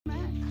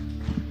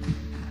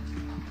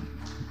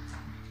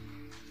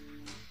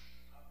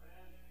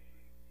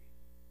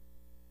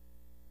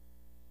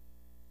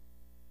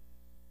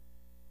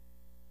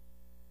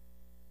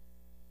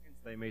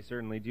may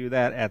certainly do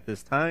that at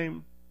this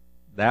time,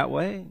 that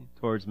way,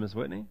 towards Miss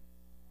Whitney.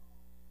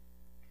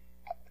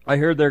 I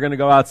heard they're going to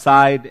go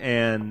outside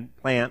and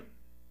plant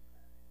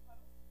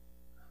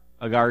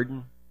a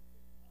garden.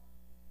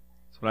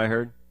 That's what I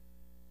heard.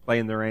 Play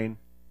in the rain.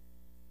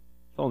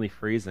 It's only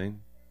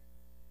freezing.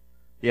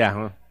 Yeah,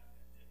 huh?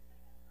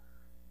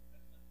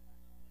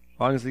 As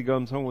long as he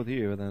comes home with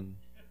you, then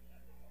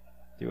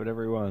do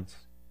whatever he wants.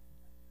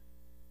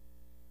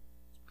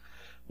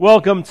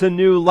 Welcome to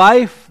New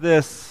Life.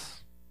 This,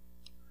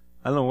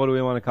 I don't know, what do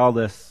we want to call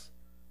this?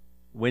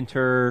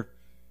 Winter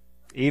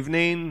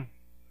evening?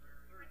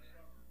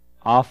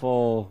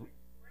 Awful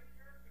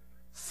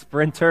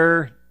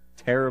sprinter?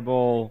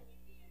 Terrible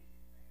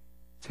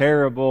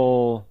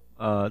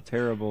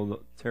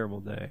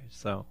day.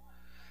 So,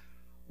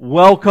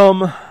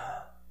 welcome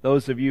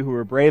those of you who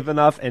are brave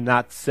enough and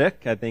not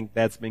sick. I think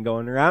that's been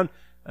going around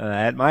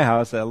at my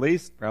house at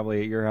least,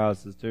 probably at your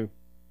houses too.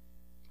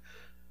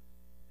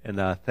 And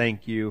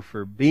thank you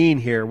for being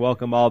here.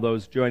 Welcome all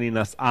those joining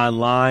us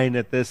online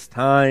at this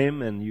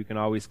time, and you can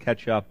always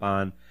catch up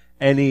on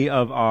any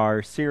of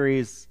our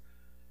series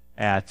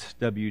at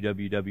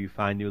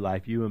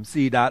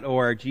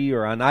www.findnewlifeumc.org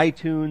or on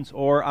iTunes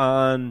or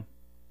on,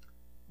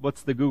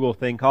 what's the Google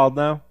thing called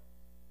now?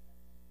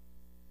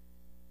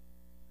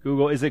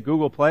 Is it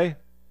Google Play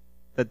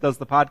that does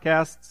the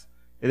podcasts?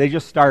 They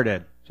just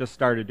started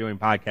doing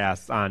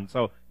podcasts on,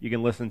 so you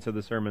can listen to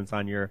the sermons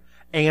on your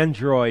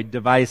Android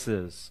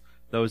devices,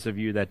 those of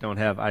you that don't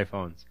have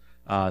iPhones.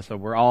 So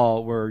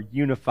we're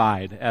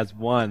unified as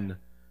one,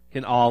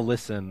 can all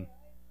listen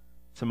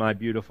to my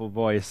beautiful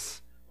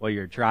voice while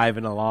you're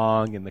driving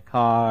along in the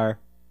car,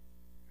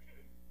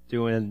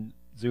 doing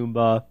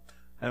Zumba,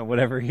 and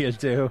whatever you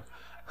do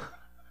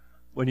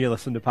when you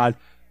listen to pod.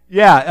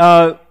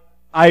 Yeah,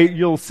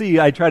 you'll see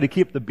I try to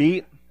keep the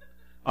beat.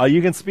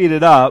 You can speed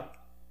it up.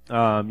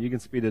 And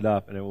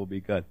it will be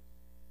good.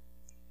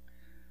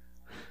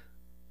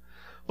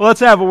 Well,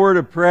 let's have a word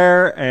of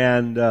prayer,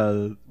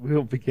 and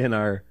we'll begin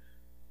our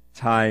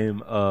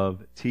time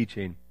of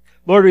teaching.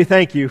 Lord, we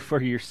thank you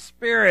for your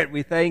Spirit.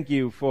 We thank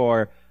you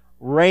for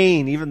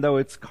rain, even though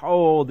it's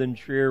cold and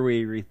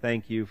dreary. We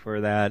thank you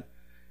for that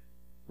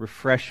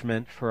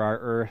refreshment for our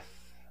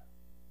earth,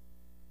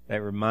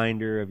 that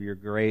reminder of your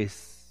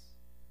grace,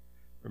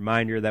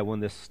 reminder that when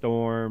the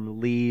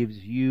storm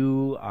leaves,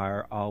 you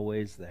are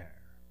always there.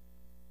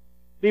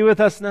 Be with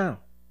us now.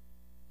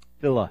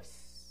 Fill us.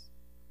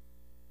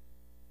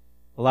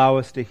 Allow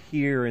us to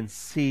hear and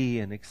see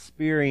and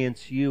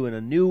experience you in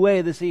a new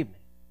way this evening.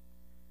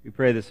 We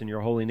pray this in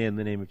your holy name, in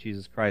the name of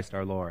Jesus Christ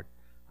our Lord.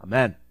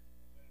 Amen.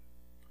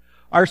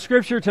 Our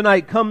scripture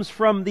tonight comes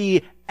from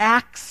the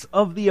Acts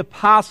of the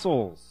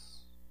Apostles.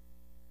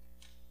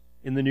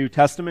 In the New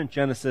Testament,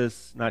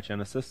 not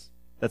Genesis,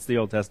 that's the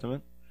Old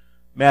Testament.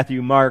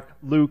 Matthew, Mark,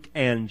 Luke,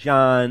 and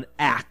John,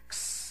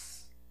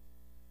 Acts.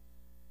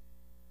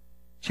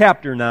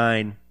 Chapter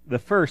 9, the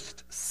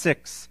first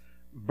 6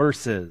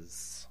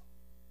 verses,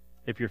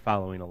 if you're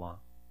following along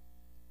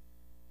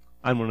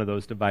on one of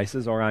those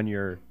devices or on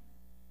your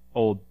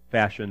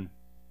old-fashioned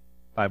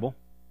Bible.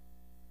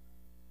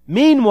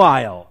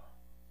 Meanwhile,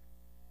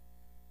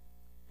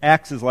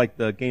 Acts is like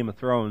the Game of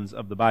Thrones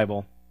of the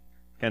Bible.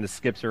 Kind of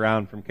skips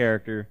around from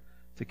character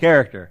to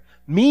character.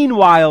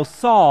 Meanwhile,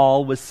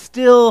 Saul was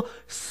still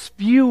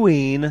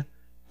spewing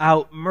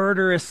out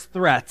murderous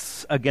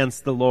threats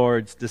against the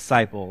Lord's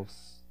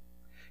disciples.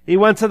 He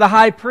went to the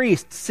high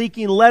priest,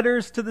 seeking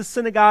letters to the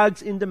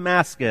synagogues in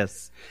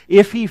Damascus.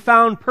 If he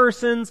found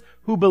persons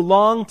who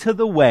belonged to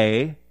the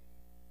way,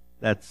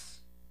 that's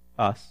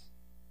us,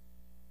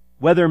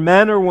 whether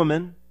men or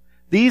women,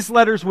 these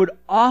letters would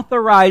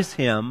authorize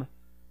him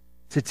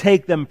to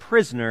take them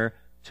prisoner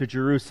to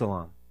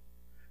Jerusalem.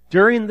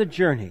 During the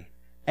journey,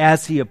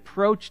 as he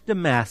approached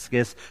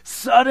Damascus,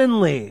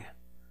 suddenly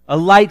a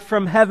light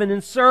from heaven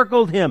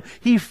encircled him.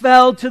 He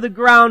fell to the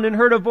ground and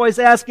heard a voice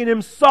asking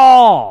him,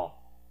 "Saul,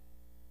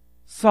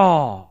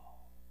 Saul,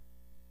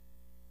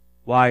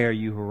 why are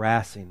you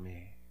harassing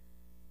me?"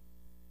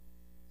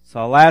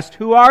 Saul asked,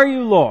 "Who are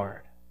you,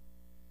 Lord?"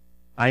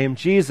 "I am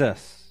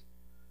Jesus,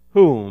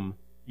 whom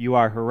you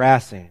are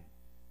harassing,"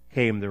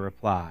 came the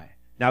reply.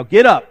 "Now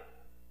get up,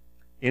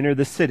 enter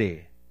the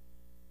city.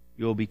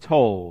 You will be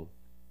told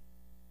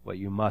what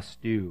you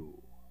must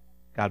do."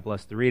 God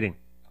bless the reading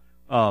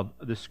of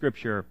the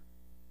scripture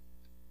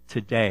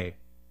today.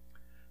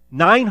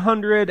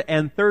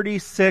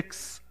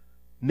 936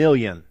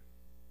 million.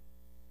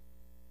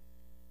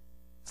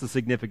 It's a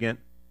significant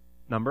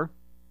number.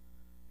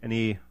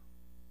 Any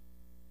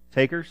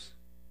takers?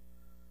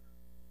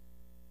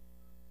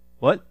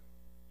 What?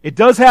 It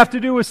does have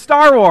to do with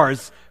Star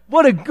Wars.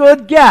 What a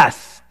good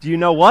guess. Do you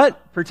know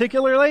what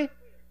particularly?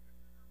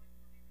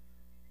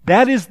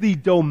 That is the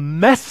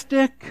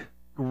domestic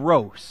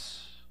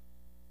gross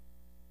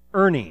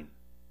earning.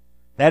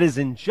 That is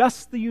in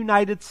just the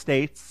United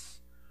States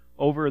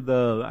over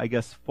the,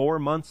 3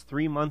 months,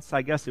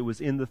 it was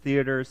in the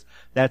theaters,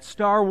 that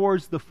Star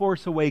Wars The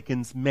Force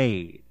Awakens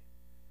made.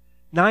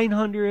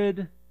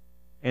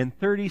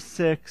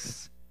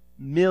 $936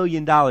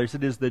 million.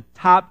 It is the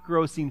top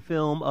grossing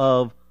film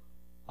of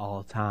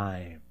all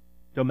time,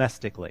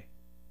 domestically.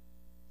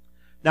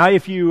 Now,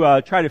 if you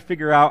try to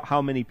figure out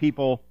how many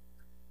people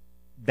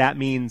that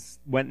means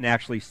went and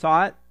actually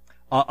saw it,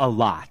 a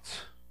lot.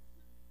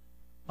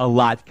 A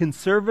lot.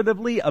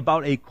 Conservatively,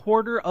 about a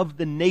quarter of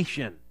the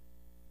nation,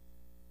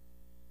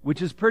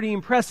 which is pretty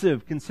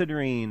impressive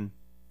considering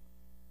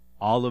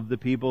all of the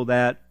people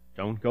that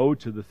don't go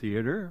to the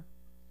theater,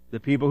 the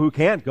people who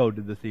can't go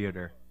to the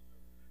theater.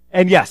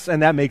 And yes,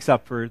 and that makes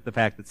up for the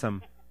fact that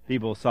some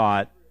people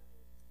saw it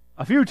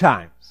a few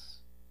times.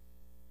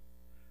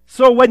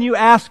 So when you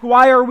ask,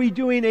 why are we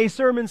doing a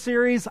sermon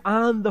series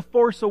on The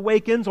Force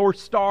Awakens or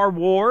Star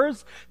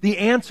Wars? The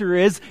answer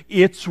is,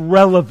 it's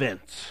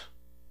relevant.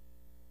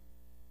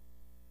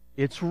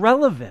 It's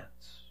relevant.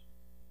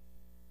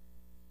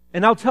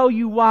 And I'll tell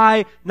you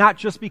why, not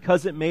just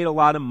because it made a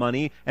lot of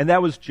money, and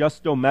that was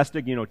just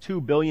domestic,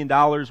 $2 billion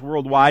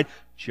worldwide,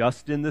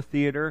 just in the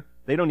theater.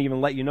 They don't even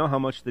let you know how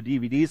much the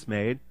DVDs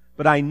made.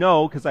 But I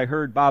know, because I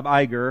heard Bob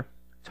Iger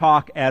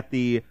talk at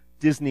the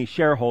Disney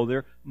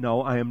shareholder.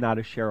 No, I am not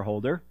a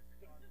shareholder.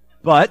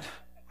 But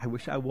I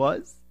wish I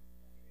was.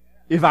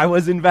 If I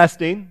was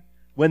investing,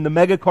 when the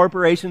mega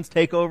corporations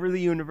take over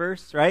the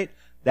universe, right?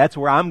 That's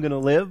where I'm going to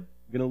live.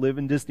 I'm going to live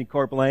in Disney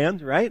Corp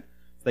land, right?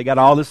 They got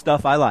all the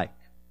stuff I like.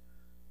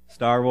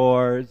 Star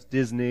Wars,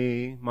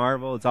 Disney,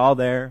 Marvel, it's all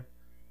there.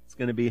 It's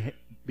going to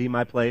be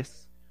my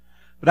place.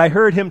 But I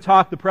heard him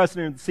talk, the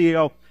president and the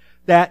CEO,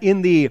 that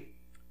in the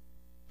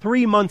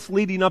 3 months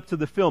leading up to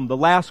the film, the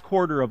last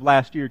quarter of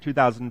last year,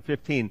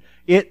 2015,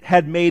 it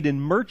had made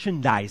in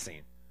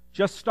merchandising,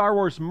 just Star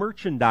Wars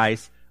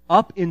merchandise,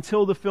 up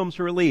until the film's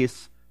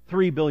release,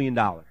 $3 billion.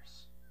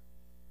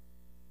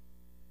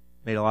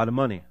 Made a lot of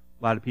money.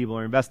 A lot of people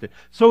are invested.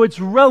 So it's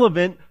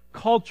relevant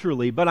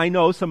culturally, but I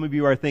know some of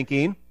you are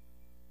thinking,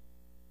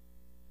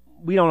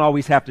 we don't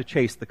always have to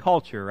chase the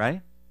culture,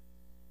 right?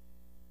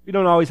 We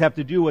don't always have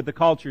to do what the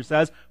culture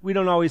says. We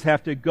don't always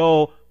have to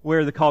go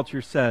where the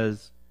culture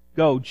says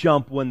go,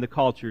 jump when the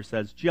culture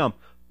says jump.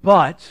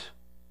 But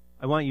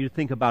I want you to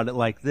think about it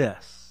like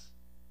this.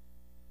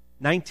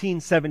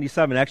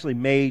 1977, actually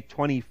May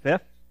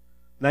 25th,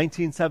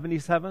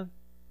 1977,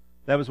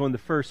 that was when the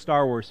first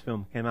Star Wars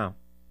film came out.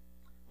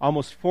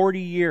 Almost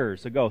 40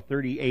 years ago,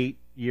 38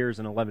 years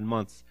and 11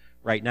 months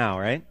right now,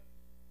 right?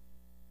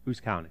 Who's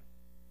counting?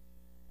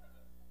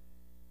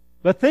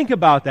 But think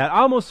about that.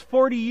 Almost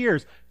 40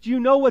 years. Do you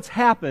know what's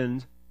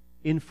happened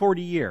in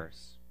 40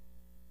 years?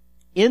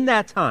 In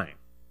that time,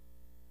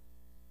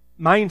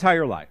 my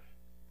entire life,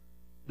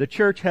 the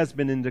church has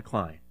been in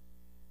decline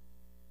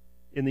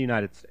in the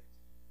United States.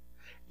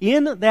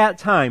 In that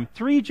time,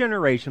 3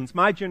 generations,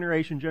 my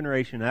generation,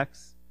 Generation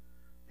X,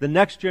 the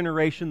next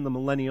generation, the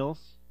millennials,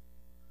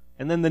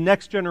 and then the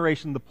next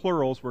generation, the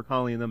plurals, we're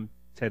calling them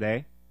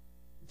today,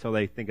 until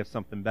they think of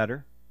something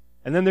better.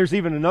 And then there's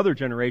even another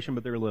generation,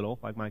 but they're little,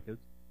 like my kids.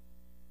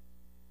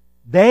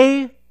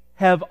 They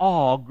have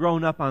all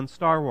grown up on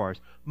Star Wars.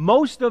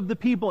 Most of the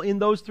people in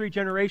those 3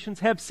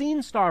 generations have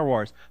seen Star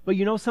Wars. But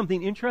you know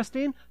something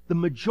interesting? The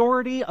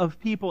majority of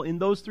people in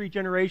those 3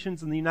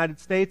 generations in the United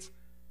States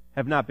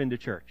have not been to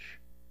church,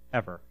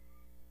 ever.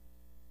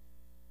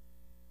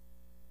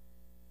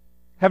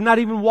 Have not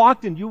even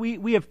walked in.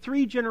 We have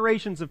 3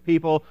 generations of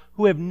people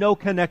who have no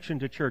connection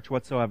to church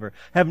whatsoever,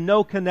 have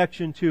no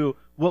connection to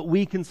what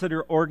we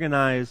consider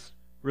organized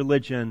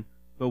religion,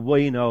 but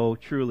we know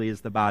truly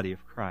is the body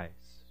of Christ.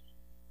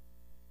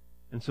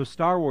 And so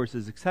Star Wars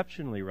is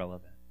exceptionally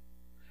relevant.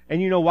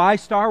 And you know why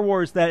Star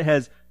Wars, that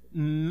has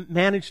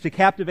managed to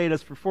captivate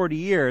us for 40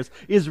 years,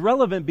 is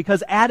relevant?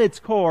 Because at its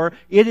core,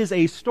 it is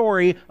a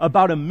story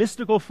about a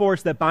mystical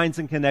force that binds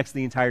and connects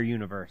the entire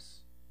universe.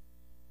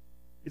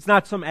 It's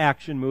not some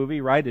action movie,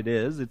 right? It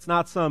is. It's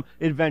not some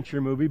adventure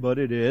movie, but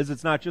it is.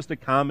 It's not just a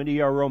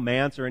comedy or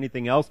romance or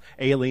anything else.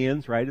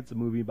 Aliens, right? It's a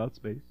movie about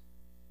space.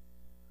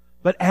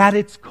 But at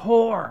its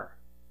core,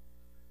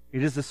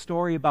 it is a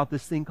story about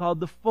this thing called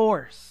the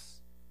Force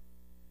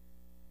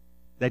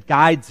that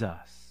guides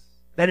us,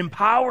 that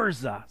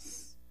empowers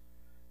us,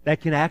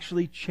 that can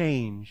actually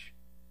change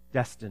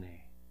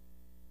destiny.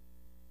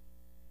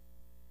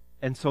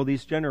 And so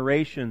these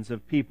generations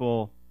of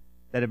people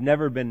that have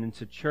never been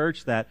into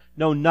church, that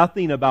know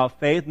nothing about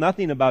faith,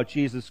 nothing about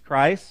Jesus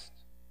Christ,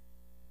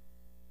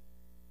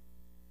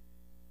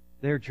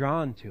 they're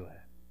drawn to it.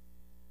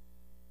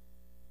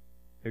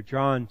 They're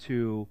drawn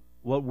to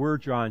what we're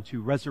drawn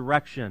to: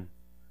 resurrection,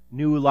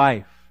 new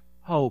life,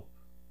 hope,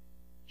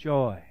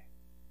 joy,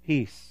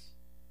 peace,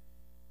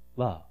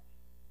 love.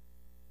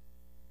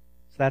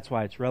 So that's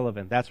why it's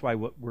relevant. That's why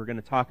we're going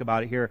to talk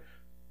about it here.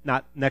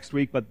 Not next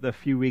week, but the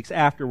few weeks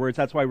afterwards.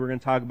 That's why we're going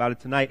to talk about it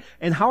tonight.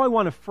 And how I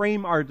want to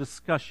frame our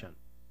discussion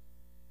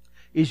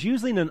is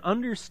using an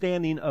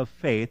understanding of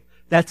faith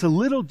that's a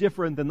little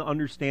different than the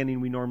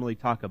understanding we normally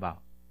talk about.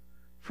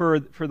 For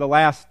the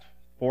last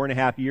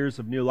 4.5 years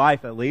of New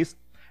Life, at least,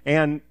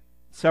 and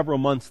several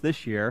months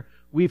this year,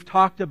 we've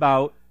talked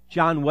about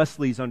John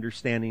Wesley's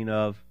understanding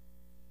of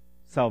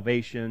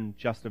salvation,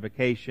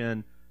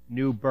 justification,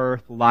 new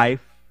birth,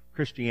 life,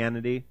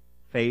 Christianity,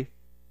 faith.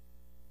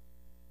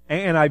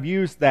 And I've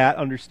used that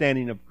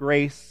understanding of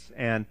grace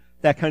and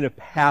that kind of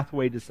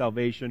pathway to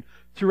salvation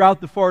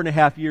throughout the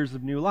 4.5 years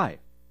of New Life.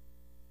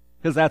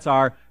 Because that's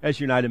as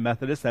United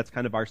Methodists, that's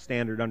kind of our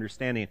standard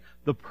understanding,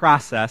 the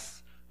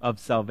process of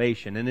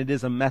salvation. And it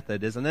is a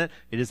method, isn't it?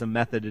 It is a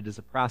method, it is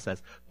a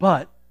process.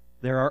 But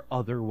there are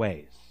other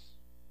ways.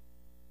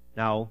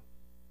 Now,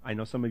 I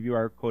know some of you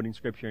are quoting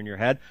scripture in your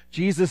head.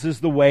 Jesus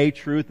is the way,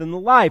 truth, and the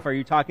life. Are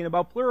you talking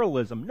about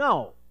pluralism?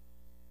 No.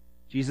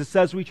 Jesus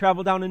says we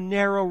travel down a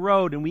narrow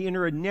road and we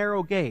enter a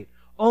narrow gate.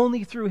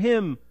 Only through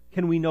Him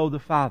can we know the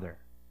Father.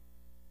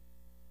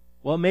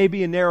 Well, it may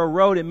be a narrow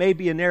road, it may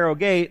be a narrow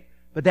gate,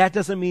 but that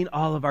doesn't mean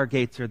all of our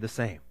gates are the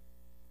same.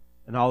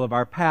 And all of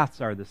our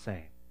paths are the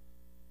same.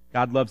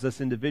 God loves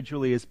us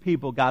individually as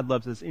people. God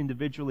loves us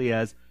individually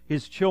as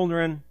His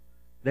children.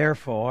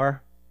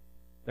 Therefore,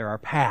 there are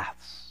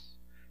paths.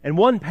 And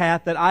one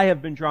path that I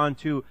have been drawn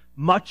to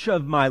much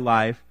of my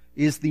life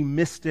is the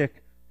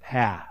mystic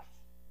path.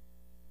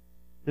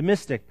 The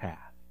mystic path.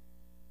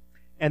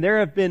 And there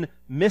have been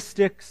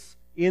mystics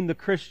in the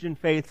Christian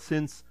faith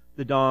since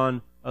the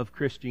dawn of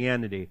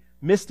Christianity.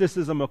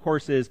 Mysticism, of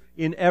course, is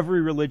in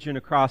every religion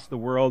across the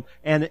world,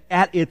 and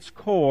at its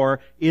core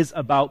is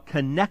about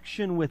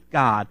connection with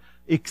God,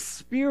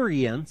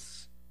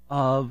 experience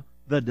of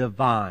the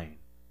divine.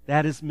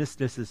 That is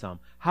mysticism.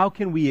 How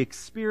can we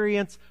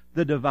experience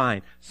the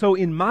divine? So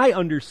in my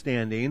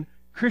understanding,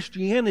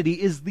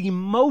 Christianity is the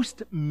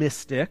most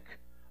mystic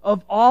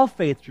of all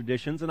faith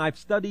traditions, and I've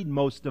studied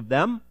most of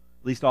them,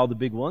 at least all the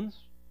big ones.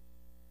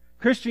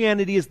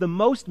 Christianity is the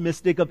most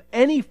mystic of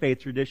any faith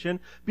tradition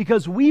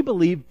because we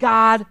believe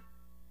God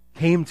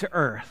came to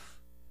earth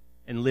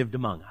and lived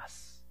among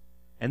us.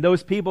 And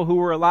those people who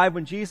were alive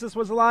when Jesus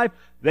was alive,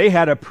 they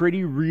had a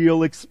pretty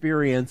real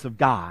experience of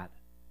God,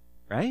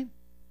 right?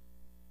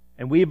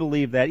 And we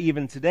believe that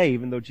even today,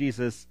 even though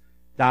Jesus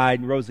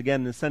died and rose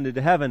again and ascended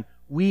to heaven,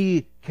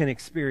 we can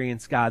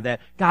experience God, that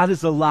God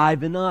is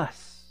alive in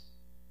us.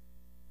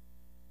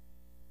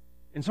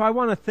 And so I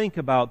want to think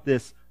about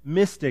this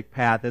mystic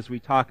path as we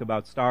talk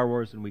about Star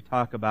Wars and we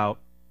talk about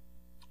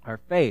our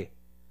faith.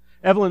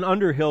 Evelyn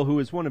Underhill, who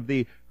is one of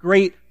the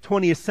great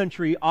 20th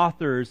century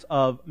authors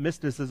of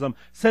mysticism,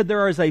 said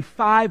there is a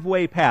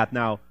 5-way path.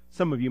 Now,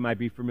 some of you might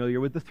be familiar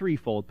with the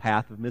threefold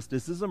path of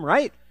mysticism,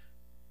 right?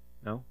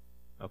 No?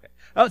 Okay.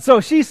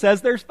 So she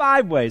says there's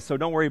 5 ways, so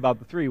don't worry about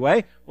the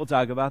 3-way. We'll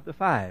talk about the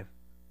 5.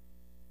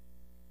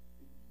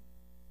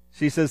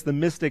 She says the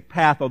mystic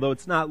path, although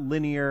it's not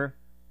linear,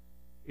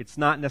 it's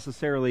not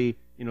necessarily,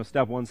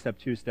 step 1, step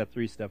 2, step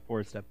 3, step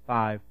 4, step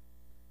 5.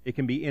 It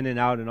can be in and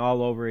out and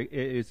all over.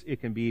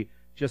 It can be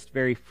just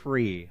very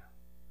free.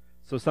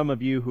 So some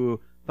of you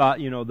who thought,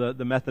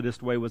 the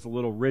Methodist way was a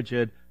little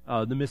rigid,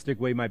 the mystic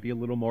way might be a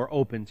little more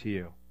open to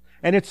you.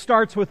 And it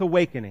starts with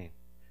awakening.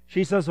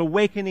 She says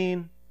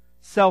awakening,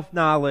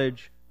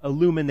 self-knowledge,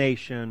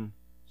 illumination,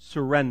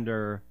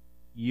 surrender,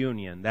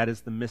 union. That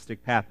is the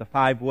mystic path, the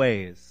 5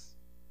 ways,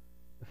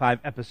 the 5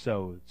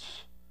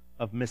 episodes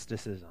of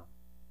mysticism.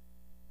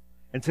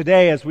 And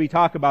today, as we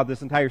talk about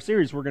this entire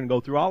series, we're going to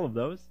go through all of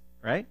those,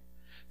 right?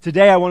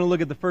 Today, I want to look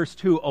at the first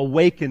 2,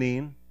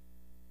 awakening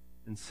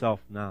and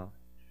self-knowledge.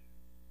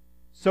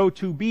 So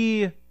to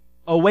be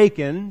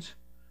awakened,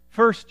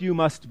 first you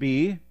must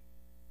be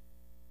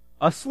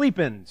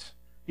asleepened.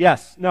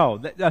 Yes, no,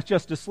 that's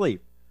just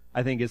asleep,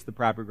 I think is the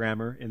proper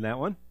grammar in that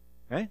one,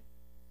 right?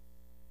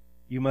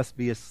 You must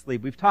be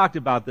asleep. We've talked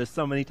about this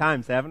so many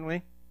times, haven't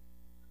we?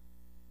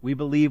 We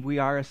believe we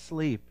are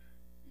asleep,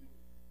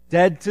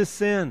 dead to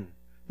sin.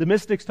 The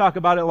mystics talk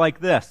about it like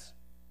this.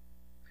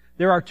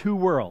 There are 2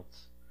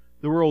 worlds.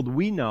 The world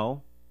we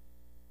know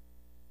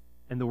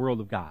and the world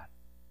of God.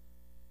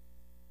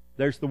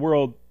 There's the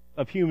world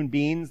of human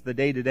beings, the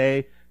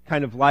day-to-day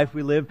kind of life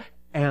we live,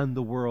 and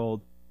the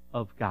world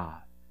of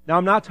God. Now,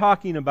 I'm not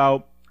talking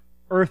about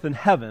earth and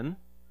heaven.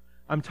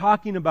 I'm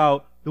talking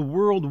about the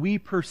world we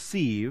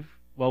perceive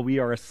while we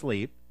are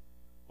asleep.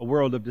 A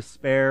world of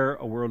despair,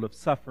 a world of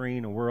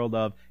suffering, a world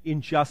of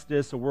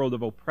injustice, a world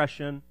of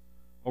oppression,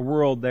 a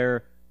world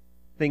there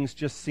things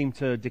just seem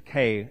to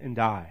decay and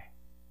die.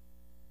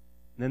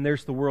 And then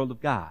there's the world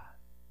of God.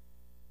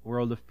 A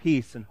world of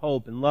peace and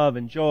hope and love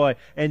and joy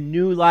and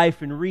new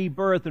life and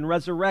rebirth and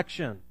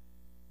resurrection.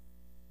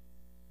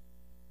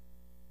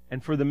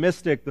 And for the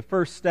mystic, the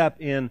first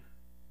step in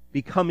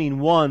becoming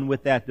one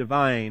with that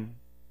divine,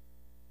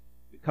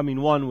 becoming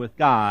one with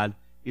God,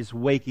 is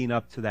waking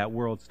up to that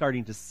world,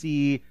 starting to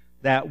see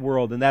that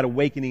world. And that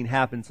awakening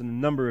happens in a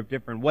number of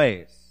different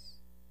ways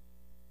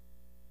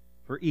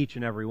for each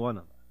and every one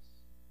of us.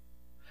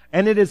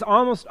 And it is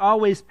almost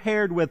always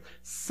paired with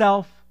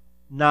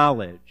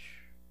self-knowledge.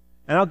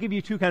 And I'll give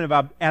you 2 kind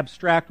of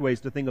abstract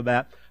ways to think of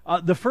that.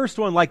 The first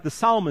one, like the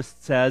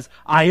psalmist says,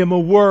 I am a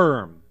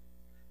worm.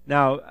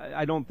 Now,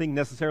 I don't think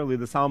necessarily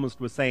the psalmist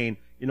was saying,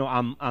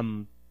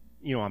 I'm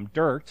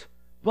dirt.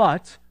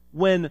 But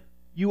when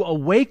you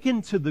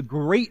awaken to the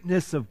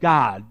greatness of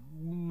God,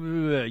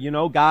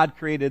 God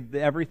created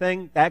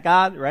everything, that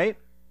God, right?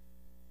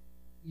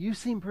 You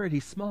seem pretty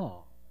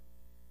small.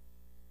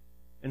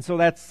 And so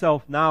that's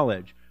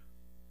self-knowledge.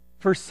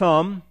 For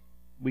some,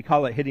 we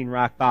call it hitting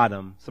rock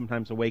bottom.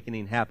 Sometimes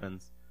awakening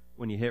happens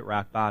when you hit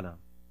rock bottom.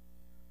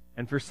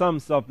 And for some,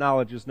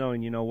 self-knowledge is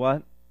knowing, you know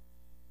what?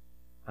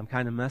 I'm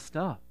kind of messed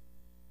up.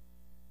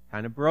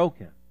 Kind of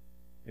broken.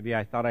 Maybe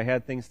I thought I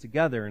had things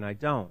together and I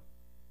don't.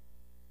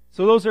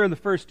 So those are the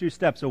first two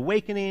steps.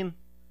 Awakening,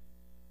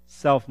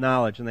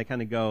 self-knowledge. And they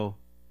kind of go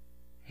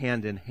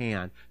hand in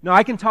hand. Now,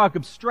 I can talk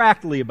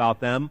abstractly about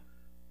them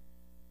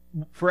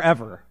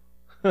forever.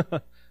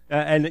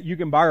 And you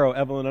can borrow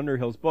Evelyn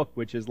Underhill's book,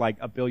 which is like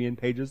 1 billion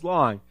pages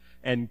long,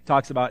 and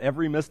talks about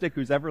every mystic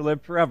who's ever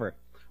lived forever.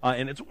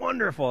 And it's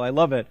wonderful. I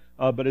love it,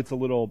 but it's a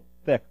little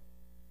thick.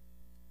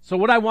 So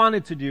what I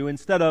wanted to do,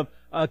 instead of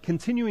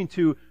continuing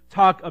to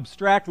talk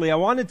abstractly, I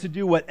wanted to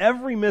do what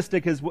every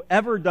mystic has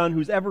ever done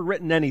who's ever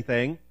written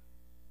anything.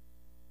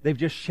 They've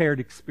just shared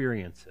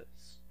experiences.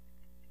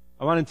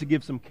 I wanted to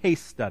give some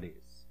case studies.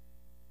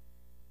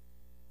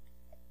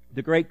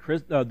 The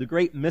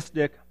great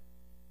mystic,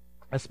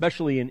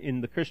 especially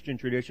in the Christian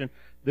tradition,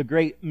 the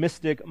great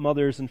mystic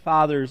mothers and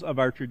fathers of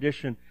our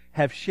tradition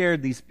have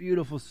shared these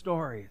beautiful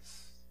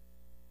stories.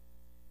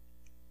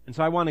 And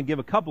so I want to give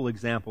a couple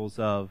examples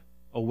of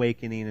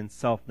awakening and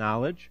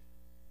self-knowledge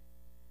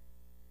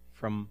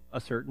from a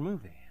certain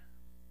movie,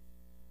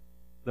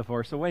 The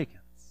Force Awakens.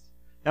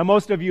 Now,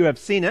 most of you have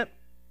seen it,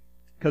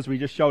 because we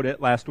just showed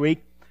it last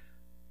week.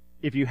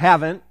 If you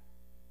haven't,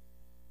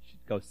 you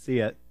should go see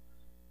it.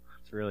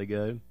 It's really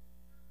good.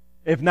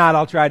 If not,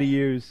 I'll try to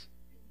use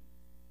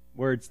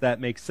words that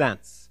make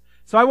sense.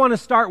 So I want to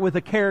start with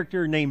a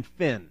character named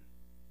Finn.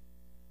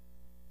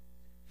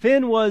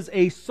 Finn was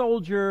a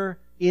soldier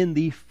in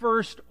the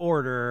First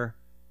Order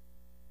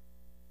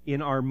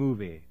in our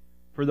movie.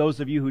 For those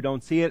of you who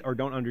don't see it or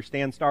don't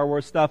understand Star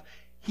Wars stuff,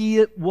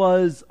 he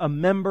was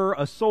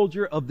a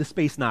soldier of the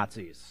Space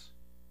Nazis.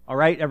 All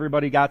right,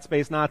 everybody got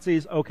Space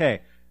Nazis?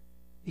 Okay.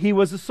 He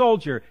was a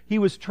soldier. He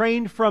was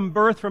trained from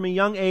birth, from a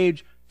young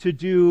age, to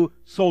do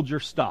soldier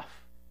stuff.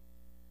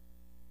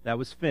 That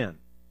was Finn.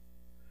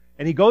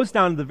 And he goes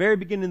down to the very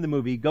beginning of the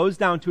movie, he goes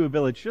down to a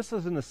village. Just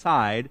as an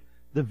aside,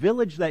 the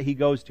village that he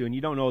goes to, and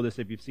you don't know this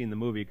if you've seen the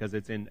movie because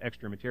it's in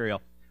extra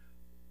material,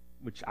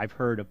 which I've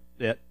heard a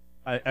bit,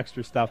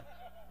 extra stuff.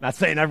 Not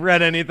saying I've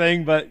read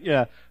anything, but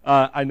yeah,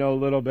 I know a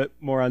little bit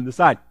more on the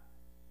side.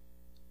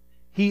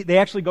 They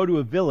actually go to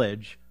a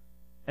village,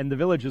 and the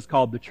village is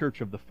called the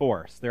Church of the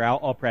Force. They're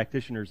all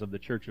practitioners of the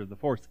Church of the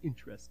Force.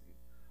 Interesting.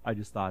 I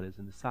just thought as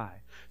an aside.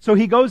 So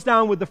he goes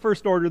down with the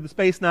First Order, the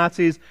Space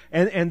Nazis,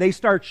 and they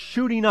start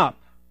shooting up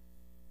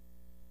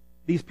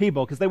these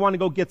people because they want to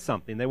go get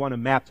something. They want a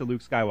map to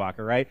Luke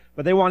Skywalker, right?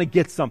 But they want to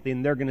get something,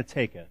 and they're going to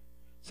take it.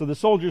 So the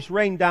soldiers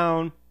rain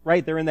down,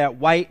 right? They're in that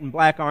white and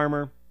black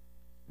armor,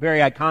 very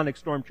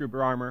iconic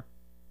stormtrooper armor.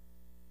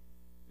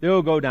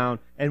 They'll go down,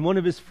 and one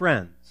of his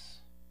friends,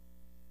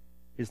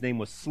 his name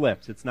was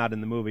Slips. It's not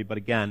in the movie, but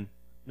again,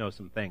 know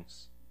some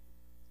things.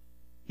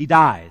 He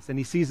dies, and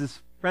he sees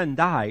his friend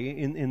die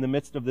in the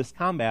midst of this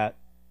combat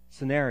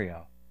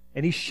scenario.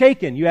 And he's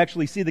shaken. You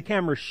actually see the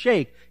camera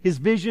shake. His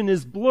vision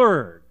is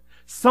blurred.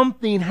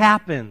 Something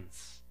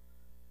happens.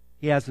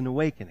 He has an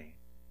awakening.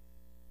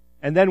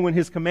 And then when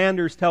his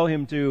commanders tell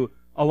him to,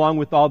 along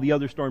with all the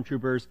other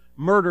stormtroopers,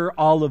 murder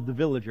all of the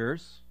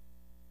villagers,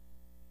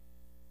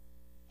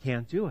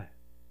 can't do it.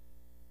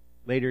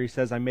 Later he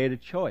says, I made a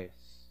choice.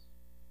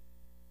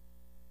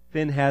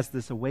 Finn has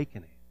this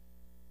awakening.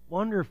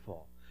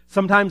 Wonderful.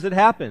 Sometimes it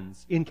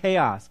happens in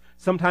chaos.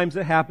 Sometimes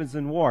it happens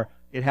in war.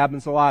 It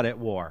happens a lot at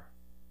war.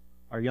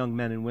 Our young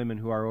men and women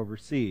who are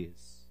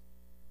overseas,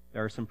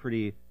 there are some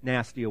pretty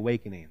nasty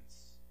awakenings.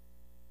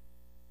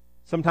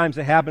 Sometimes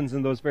it happens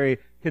in those very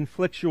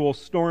conflictual,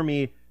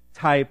 stormy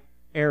type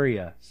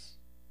areas.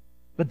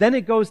 But then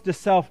it goes to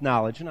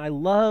self-knowledge, and I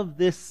love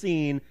this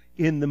scene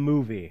in the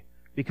movie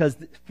because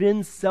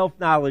Finn's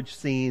self-knowledge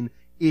scene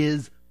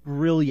is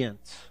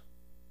brilliant.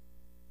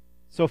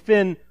 So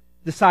Finn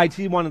decides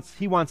he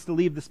wants to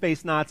leave the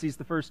Space Nazis,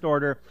 the First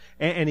Order,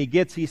 and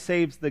he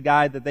saves the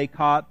guy that they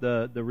caught,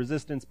 the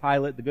resistance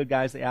pilot, the good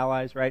guys, the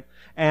allies, right?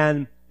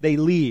 And they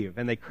leave,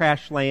 and they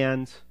crash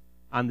land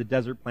on the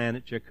desert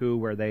planet Jakku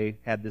where they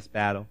had this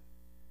battle.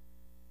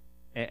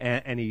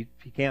 And he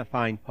can't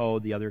find Poe,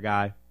 the other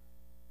guy,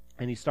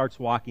 and he starts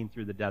walking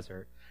through the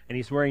desert. And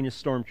he's wearing his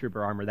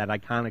stormtrooper armor, that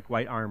iconic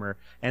white armor.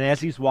 And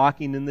as he's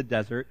walking in the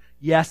desert,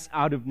 yes,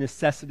 out of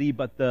necessity,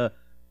 but the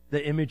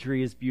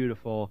imagery is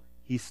beautiful,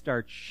 he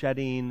starts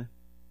shedding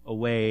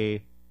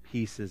away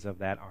pieces of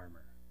that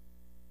armor.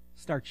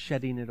 Starts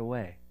shedding it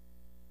away.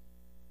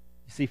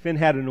 You see, Finn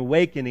had an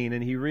awakening,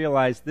 and he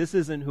realized, this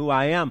isn't who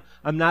I am.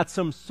 I'm not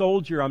some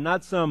soldier. I'm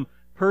not some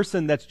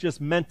person that's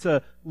just meant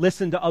to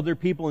listen to other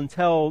people and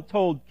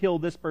told, kill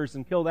this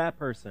person, kill that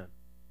person.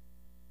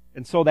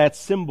 And so that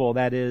symbol,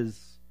 that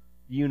is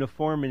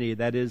uniformity,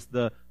 that is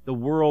the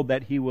world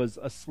that he was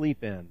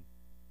asleep in,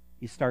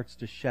 he starts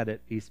to shed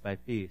it piece by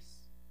piece.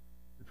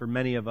 And for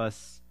many of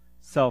us,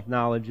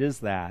 self-knowledge is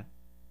that.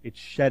 It's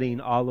shedding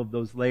all of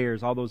those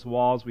layers, all those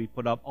walls we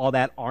put up, all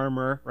that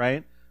armor,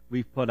 right,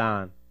 we've put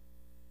on,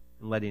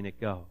 and letting it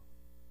go.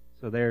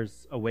 So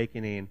there's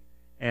awakening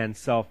and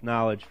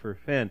self-knowledge for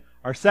Finn.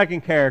 Our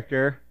second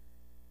character,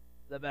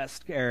 the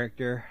best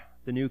character,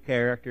 the new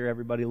character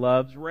everybody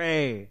loves,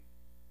 Rey.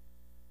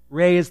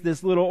 Rey is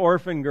this little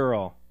orphan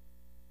girl.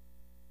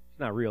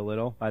 She's not real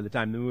little by the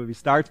time the movie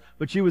starts,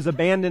 but she was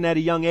abandoned at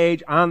a young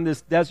age on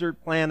this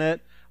desert planet,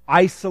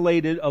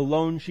 isolated,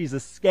 alone. She's a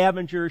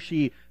scavenger.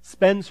 She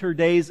spends her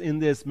days in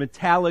this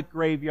metallic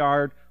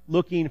graveyard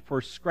looking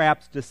for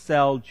scraps to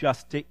sell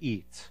just to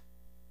eat,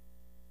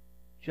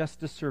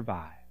 just to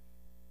survive.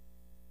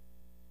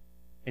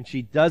 And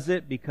she does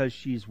it because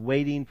she's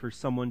waiting for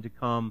someone to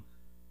come,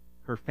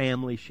 her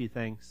family, she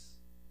thinks,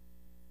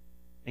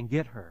 and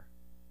get her.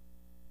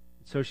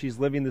 So she's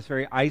living this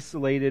very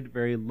isolated,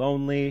 very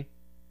lonely,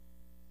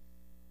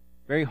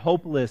 very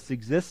hopeless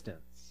existence.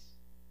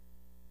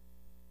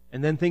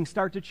 And then things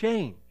start to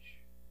change.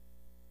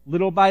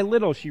 Little by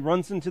little, she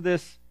runs into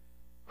this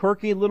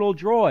quirky little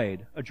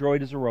droid. A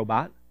droid is a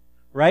robot,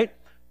 right?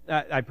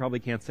 I probably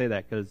can't say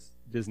that because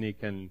Disney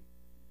can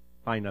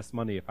fine us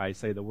money if I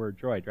say the word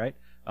droid, right?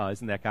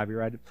 Isn't that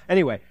copyrighted?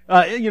 Anyway,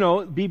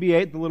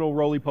 BB-8, the little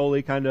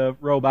roly-poly kind of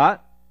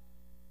robot.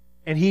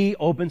 And he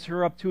opens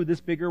her up to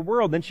this bigger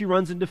world. Then she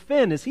runs into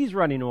Finn as he's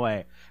running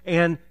away.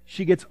 And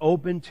she gets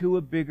open to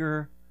a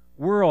bigger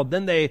world.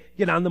 Then they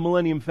get on the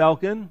Millennium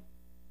Falcon,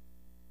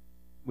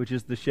 which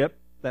is the ship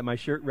that my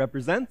shirt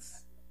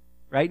represents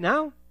right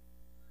now.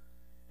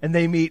 And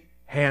they meet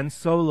Han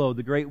Solo,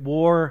 the great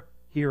war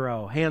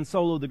hero. Han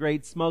Solo, the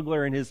great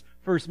smuggler, and his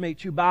first mate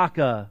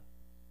Chewbacca.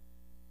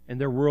 And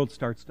their world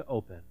starts to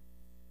open.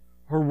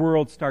 Her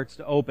world starts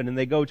to open, and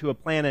they go to a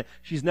planet.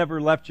 She's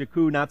never left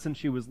Jakku, not since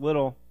she was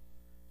little.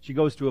 She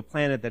goes to a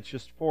planet that's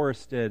just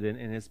forested,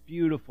 and it's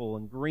beautiful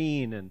and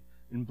green and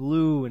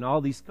blue and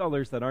all these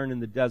colors that aren't in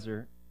the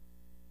desert.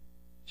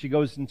 She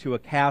goes into a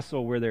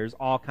castle where there's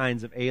all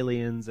kinds of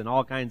aliens and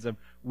all kinds of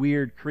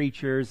weird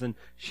creatures, and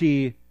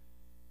she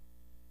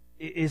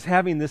is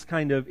having this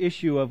kind of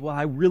issue of, well,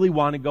 I really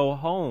want to go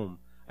home.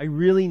 I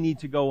really need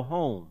to go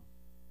home.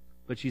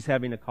 But she's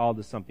having a call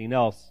to something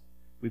else.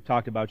 We've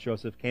talked about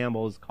Joseph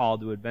Campbell's call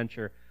to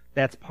adventure.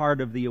 That's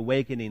part of the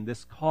awakening,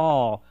 this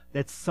call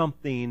that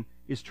something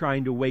is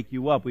trying to wake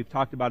you up. We've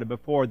talked about it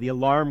before, the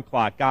alarm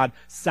clock, God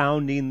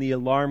sounding the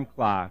alarm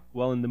clock.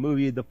 Well, in the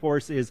movie, the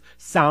Force is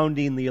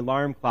sounding the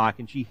alarm clock,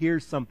 and she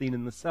hears something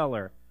in the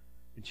cellar.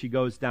 And she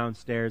goes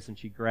downstairs and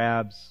she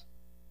grabs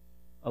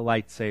a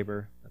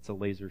lightsaber. That's a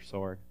laser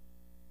sword,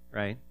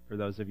 right? For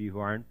those of you who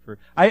aren't.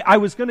 I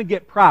was going to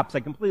get props. I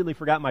completely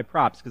forgot my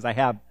props because I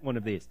have one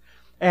of these.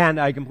 And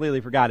I completely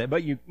forgot it.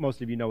 But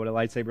most of you know what a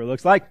lightsaber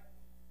looks like.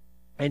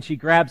 And she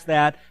grabs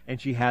that and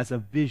she has a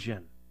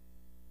vision.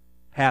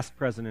 Past,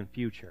 present, and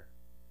future.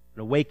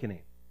 An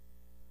awakening.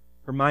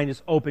 Her mind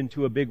is open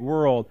to a big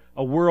world.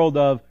 A world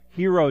of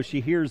heroes. She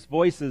hears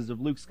voices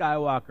of Luke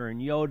Skywalker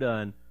and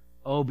Yoda and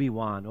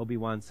Obi-Wan.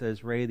 Obi-Wan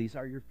says, Rey, these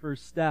are your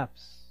first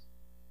steps.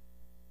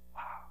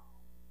 Wow.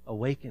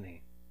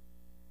 Awakening.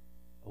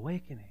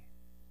 Awakening.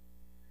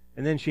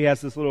 And then she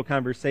has this little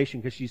conversation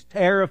because she's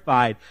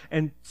terrified.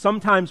 And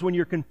sometimes when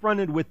you're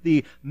confronted with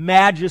the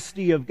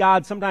majesty of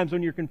God, sometimes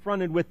when you're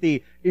confronted with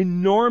the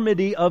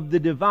enormity of the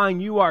divine,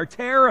 you are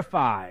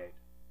terrified.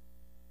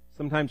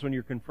 Sometimes when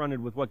you're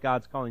confronted with what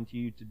God's calling to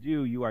you to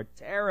do, you are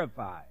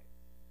terrified.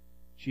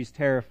 She's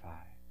terrified.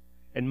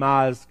 And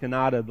Maz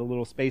Kanata, the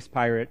little space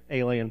pirate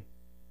alien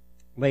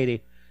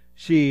lady,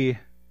 she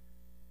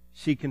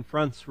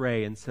confronts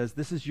Rey and says,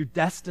 this is your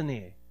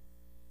destiny.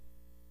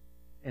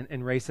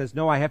 And Rey says,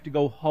 no, I have to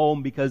go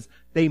home because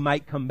they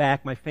might come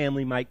back. My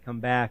family might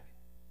come back.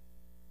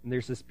 And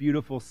there's this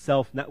beautiful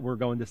we're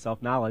going to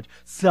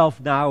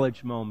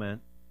self-knowledge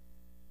moment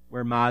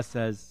where Ma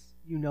says,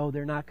 you know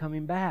they're not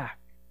coming back.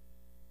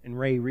 And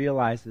Rey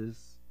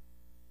realizes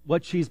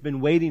what she's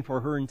been waiting for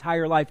her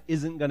entire life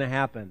isn't going to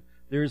happen.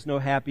 There is no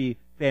happy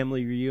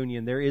family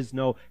reunion. There is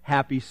no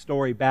happy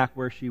story back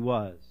where she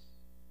was.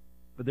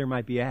 But there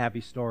might be a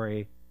happy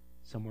story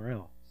somewhere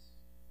else.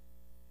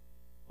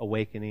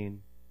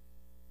 Awakening.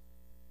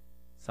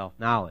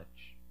 Self-knowledge.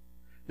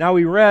 Now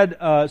we read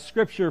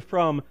scripture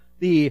from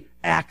the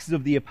Acts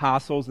of the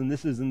Apostles, and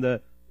this is in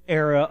the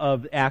era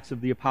of Acts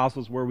of the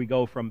Apostles where we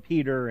go from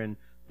Peter and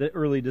the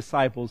early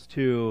disciples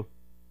to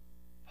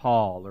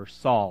Paul or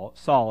Saul.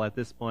 Saul at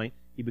this point,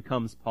 he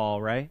becomes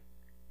Paul, right?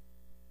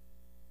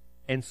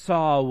 And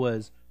Saul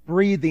was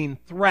breathing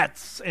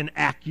threats and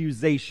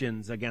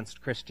accusations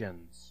against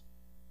Christians.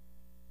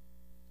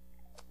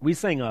 We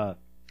sang a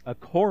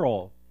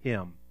choral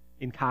hymn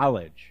in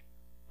college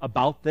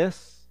about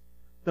this,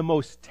 the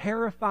most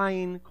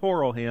terrifying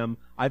choral hymn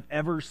I've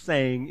ever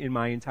sang in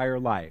my entire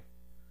life.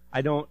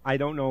 I don't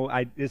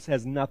know, this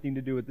has nothing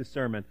to do with the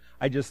sermon.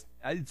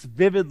 It's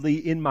vividly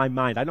in my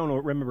mind. I don't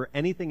remember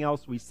anything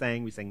else we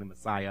sang. We sang the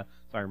Messiah,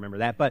 so I remember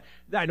that. But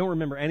I don't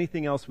remember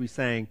anything else we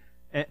sang,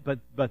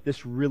 but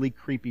this really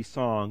creepy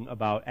song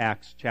about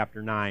Acts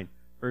chapter 9,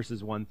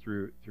 verses 1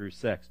 through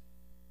 6.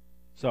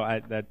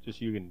 So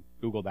you can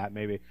Google that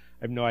maybe.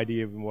 I have no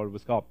idea even what it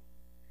was called.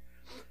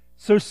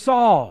 So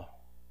Saul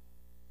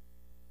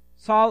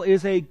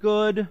is a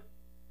good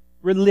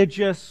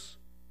religious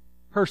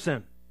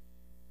person.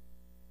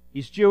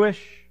 He's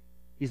Jewish.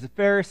 He's a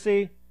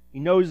Pharisee. He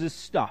knows his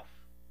stuff.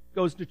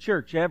 Goes to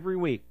church every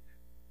week.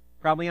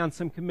 Probably on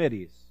some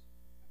committees.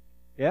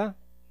 Yeah?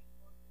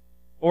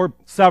 Or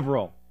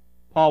several.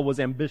 Paul was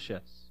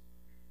ambitious.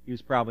 He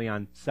was probably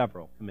on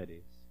several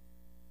committees.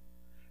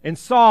 And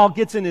Saul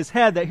gets in his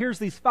head that here's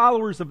these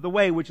followers of the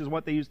way, which is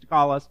what they used to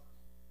call us.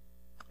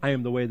 I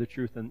am the way, the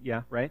truth, and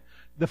yeah, right?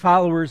 The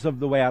followers of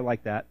the way. I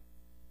like that.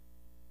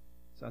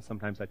 So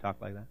sometimes I talk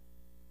like that.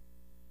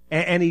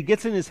 And he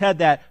gets in his head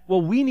that,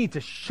 well, we need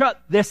to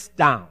shut this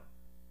down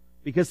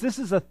because this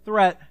is a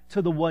threat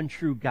to the one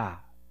true God.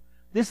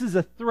 This is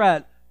a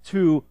threat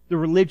to the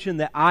religion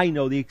that I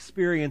know, the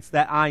experience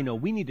that I know.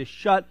 We need to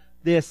shut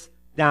this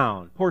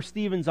down. Poor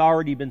Stephen's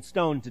already been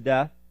stoned to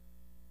death.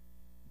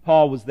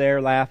 Paul was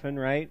there laughing,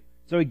 right?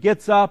 So he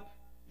gets up,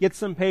 gets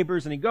some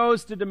papers, and he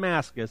goes to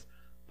Damascus.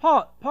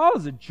 Paul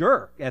is a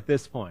jerk at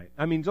this point.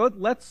 I mean,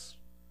 let's,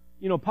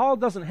 Paul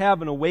doesn't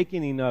have an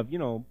awakening of,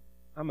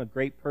 I'm a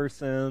great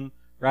person,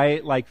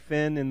 right? Like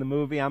Finn in the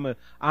movie.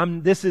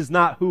 This is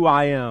not who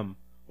I am.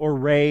 Or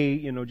Ray,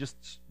 just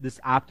this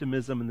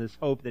optimism and this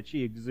hope that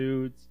she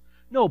exudes.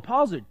 No,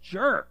 Paul's a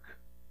jerk.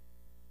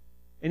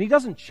 And he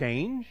doesn't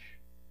change.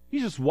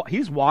 He's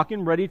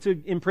walking ready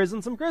to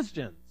imprison some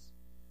Christians.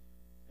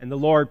 And the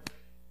Lord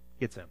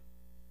gets him.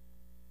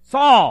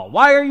 Saul,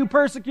 why are you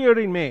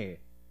persecuting me?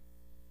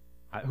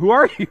 Who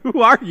are you?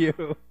 Who are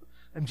you?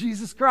 I'm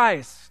Jesus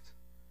Christ.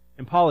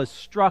 And Paul is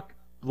struck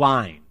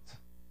blind.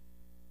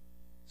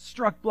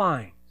 Struck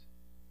blind.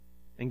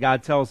 And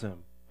God tells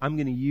him, I'm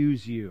going to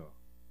use you.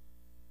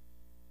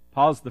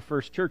 Paul's the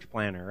first church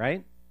planter,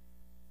 right?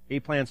 He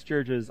plants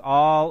churches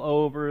all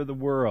over the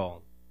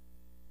world.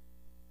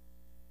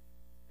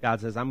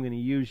 God says, I'm going to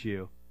use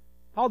you.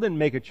 Paul didn't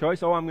make a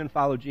choice, I'm going to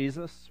follow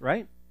Jesus,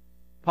 right?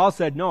 Paul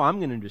said, no, I'm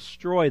going to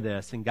destroy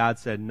this. And God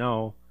said,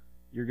 no,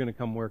 you're going to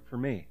come work for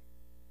me.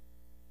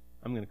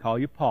 I'm going to call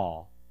you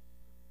Paul.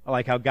 I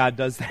like how God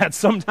does that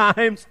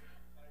sometimes.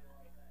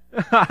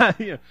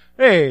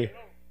 Hey,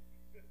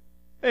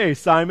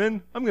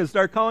 Simon, I'm going to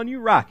start calling you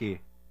Rocky,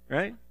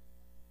 right?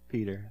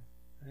 Peter,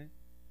 right?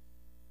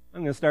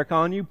 I'm going to start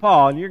calling you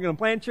Paul, and you're going to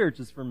plant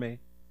churches for me.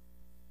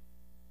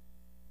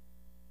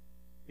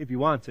 If you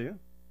want to.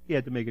 He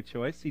had to make a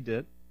choice. He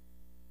did.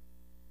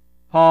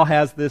 Paul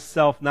has this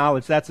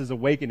self-knowledge. That's his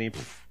awakening.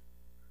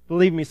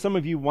 Believe me, some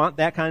of you want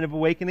that kind of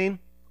awakening,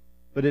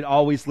 but it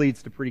always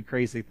leads to pretty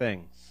crazy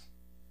things.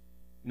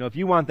 If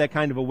you want that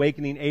kind of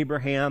awakening,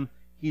 Abraham,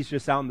 he's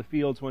just out in the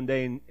fields one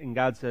day, and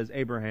God says,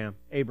 Abram.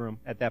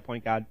 At that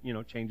point, God,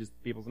 changes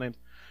people's names.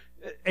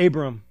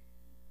 Abram,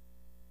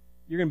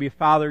 you're going to be a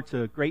father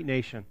to a great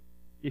nation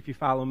if you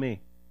follow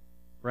me.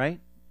 Right?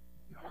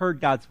 You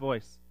heard God's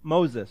voice.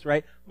 Moses,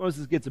 right?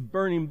 Moses gets a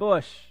burning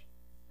bush.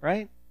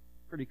 Right?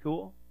 Pretty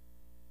cool.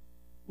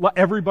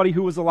 Everybody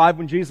who was alive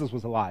when Jesus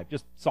was alive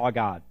just saw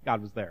God.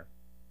 God was there.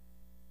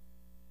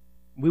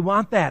 We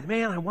want that.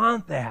 Man, I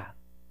want that.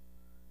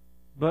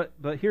 But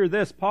hear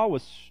this. Paul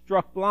was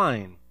struck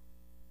blind.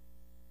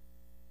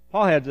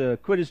 Paul had to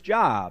quit his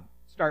job,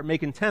 start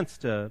making tents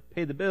to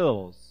pay the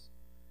bills,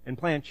 and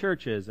plant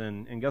churches.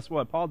 And guess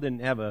what? Paul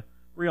didn't have a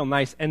real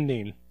nice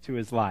ending to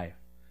his life.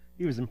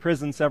 He was in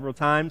prison several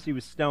times. He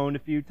was stoned a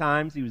few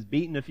times. He was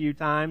beaten a few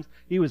times.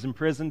 He was in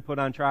prison, put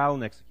on trial,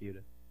 and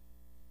executed.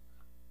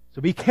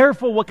 So be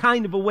careful what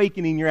kind of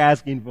awakening you're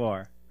asking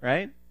for,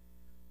 right?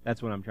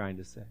 That's what I'm trying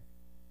to say.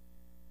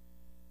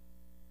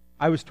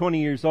 I was 20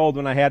 years old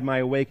when I had my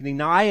awakening.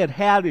 Now, I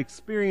had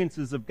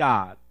experiences of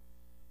God.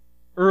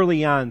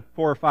 Early on,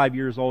 4 or 5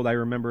 years old, I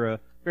remember a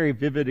very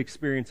vivid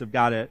experience of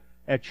God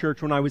at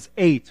church. When I was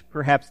 8,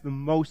 perhaps the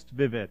most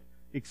vivid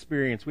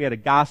experience. We had a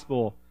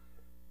gospel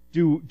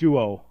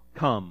duo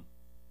come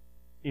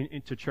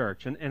into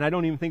church. And I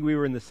don't even think we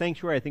were in the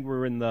sanctuary. I think we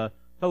were in the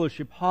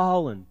fellowship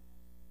hall. And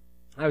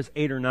I was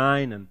 8 or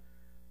 9, and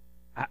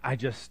I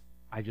just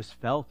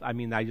felt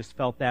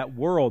that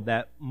world,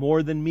 that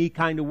more than me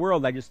kind of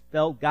world. I just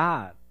felt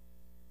God.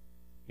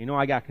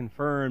 I got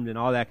confirmed and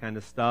all that kind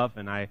of stuff,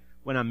 and I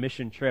went on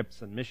mission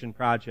trips and mission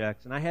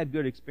projects, and I had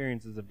good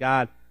experiences of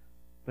God,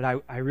 but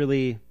I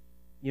really,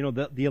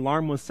 the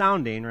alarm was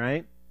sounding,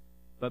 right?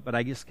 But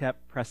I just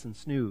kept pressing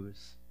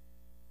snooze.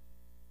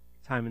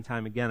 Time and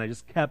time again, I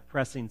just kept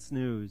pressing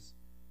snooze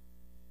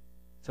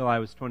until I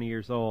was 20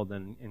 years old,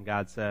 and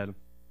God said,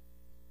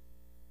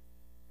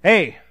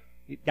 hey,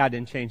 God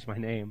didn't change my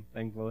name,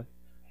 thankfully.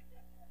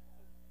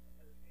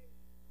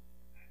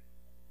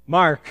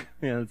 Mark,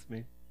 yeah, that's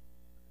me.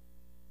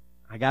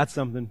 I got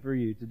something for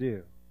you to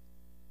do,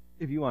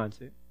 if you want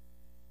to.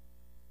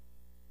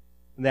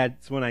 And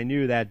that's when I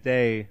knew that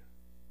day,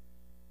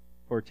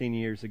 14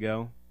 years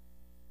ago.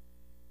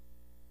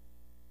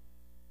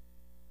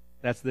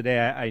 That's the day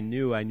I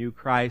knew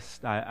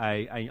Christ.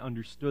 I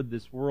understood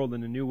this world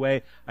in a new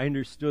way. I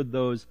understood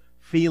those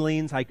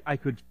feelings. I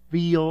could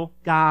feel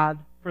God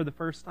for the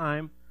first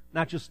time.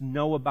 Not just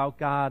know about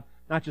God,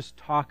 not just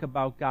talk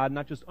about God,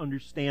 not just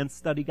understand,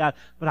 study God,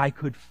 but I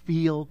could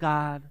feel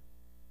God.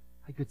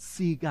 I could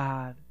see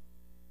God.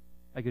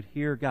 I could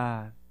hear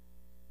God.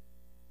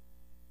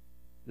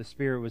 The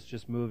Spirit was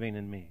just moving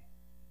in me.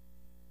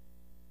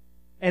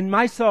 And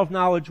my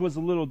self-knowledge was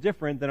a little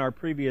different than our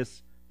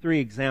previous 3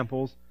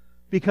 examples,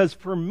 because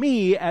for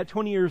me, at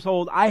 20 years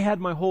old, I had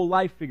my whole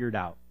life figured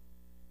out.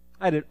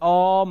 I had it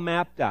all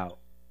mapped out.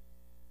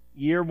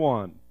 Year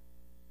 1,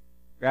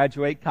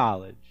 graduate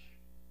college.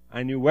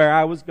 I knew where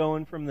I was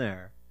going from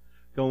there.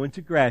 Going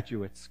to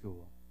graduate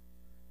school.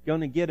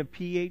 Going to get a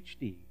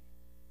PhD.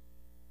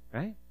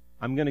 Right?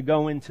 I'm going to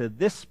go into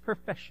this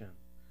profession.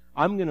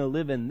 I'm going to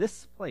live in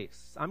this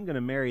place. I'm going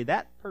to marry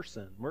that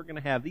person. We're going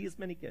to have these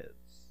many kids.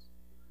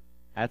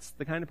 That's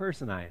the kind of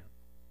person I am.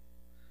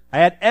 I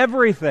had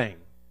everything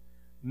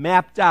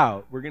mapped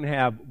out. We're going to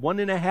have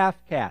 1.5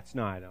 cats.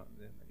 No, I don't.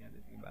 I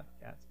didn't think about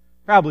the cats.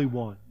 Probably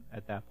 1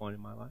 at that point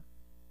in my life.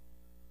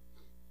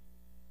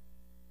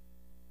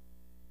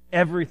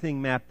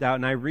 Everything mapped out,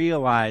 and I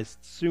realized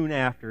soon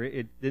after,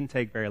 it didn't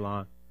take very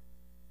long,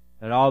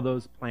 that all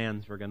those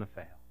plans were going to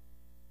fail.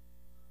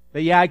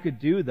 But yeah, I could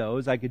do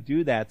those. I could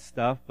do that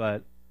stuff,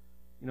 but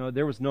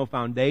there was no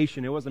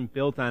foundation. It wasn't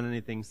built on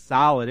anything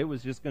solid. It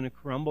was just going to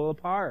crumble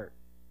apart.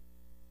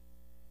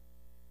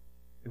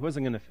 It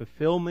wasn't going to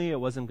fulfill me. It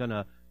wasn't going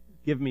to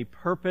give me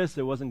purpose.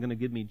 It wasn't going to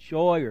give me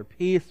joy or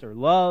peace or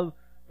love.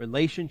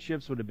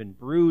 Relationships would have been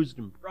bruised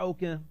and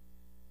broken.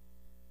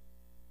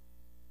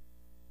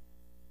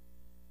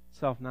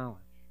 Self-knowledge.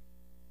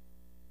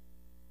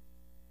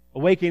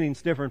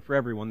 Awakening's different for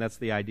everyone. That's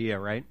the idea,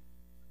 right?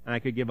 And I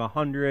could give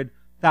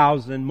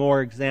 100,000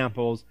 more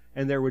examples,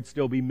 and there would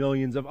still be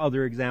millions of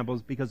other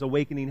examples, because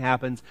awakening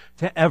happens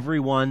to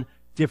everyone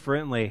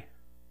differently.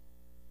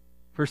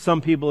 For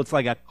some people, it's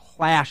like a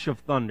clash of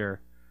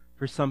thunder.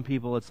 For some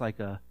people, it's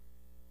like a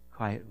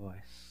quiet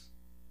voice.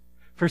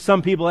 For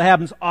some people, it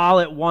happens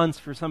all at once.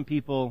 For some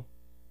people,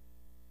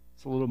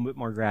 it's a little bit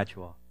more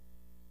gradual.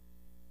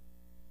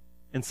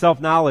 And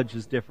self-knowledge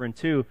is different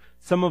too.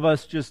 Some of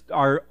us just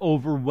are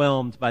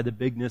overwhelmed by the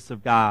bigness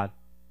of God.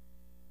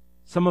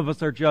 Some of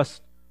us are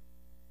just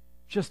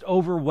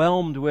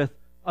overwhelmed with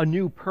a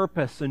new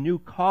purpose, a new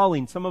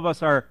calling. Some of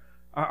us are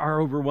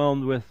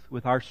overwhelmed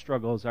with our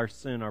struggles, our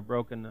sin, our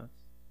brokenness.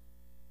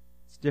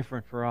 It's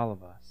different for all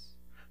of us.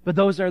 But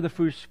those are the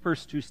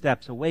first 2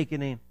 steps: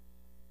 awakening,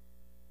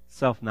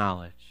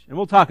 self-knowledge. And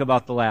we'll talk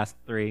about the last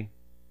 3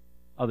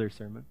 other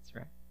sermons,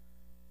 right?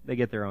 They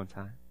get their own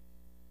time.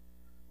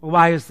 Well,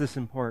 why is this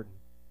important?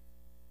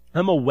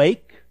 I'm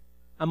awake.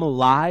 I'm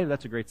alive.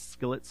 That's a great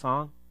Skillet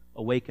song.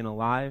 Awake and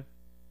alive.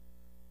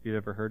 You've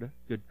ever heard a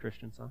good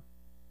Christian song?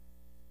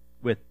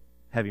 With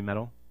heavy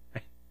metal.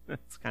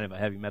 It's kind of a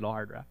heavy metal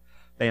hard rock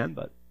band,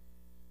 but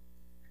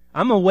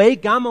I'm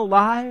awake. I'm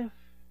alive.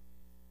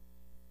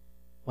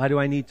 Why do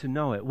I need to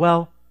know it?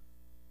 Well,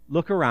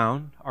 look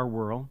around our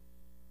world.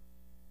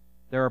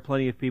 There are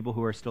plenty of people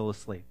who are still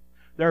asleep.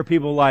 There are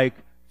people like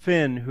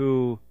Finn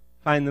who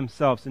find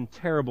themselves in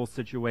terrible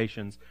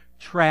situations,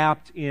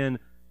 trapped in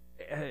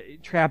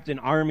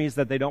armies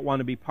that they don't want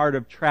to be part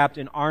of, trapped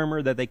in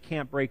armor that they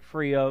can't break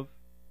free of.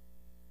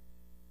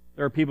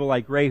 There are people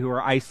like Ray who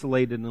are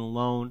isolated and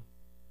alone,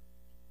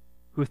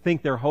 who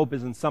think their hope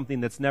is in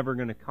something that's never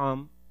going to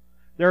come.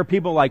 There are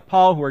people like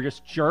Paul who are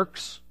just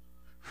jerks,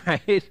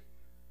 right?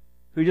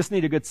 Who just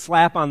need a good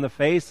slap on the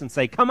face and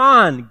say, "Come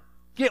on,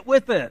 get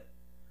with it.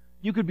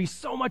 You could be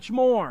so much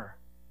more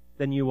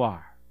than you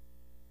are."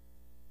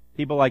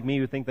 People like me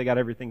who think they got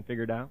everything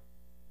figured out.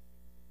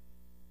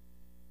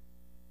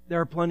 There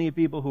are plenty of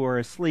people who are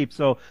asleep.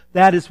 So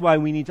that is why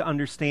we need to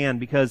understand,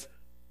 because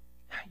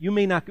you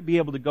may not be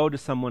able to go to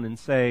someone and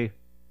say,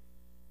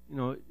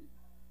 do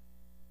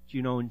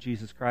you know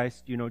Jesus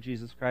Christ? Do you know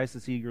Jesus Christ?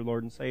 Is He your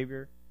Lord and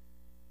Savior?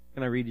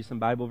 Can I read you some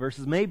Bible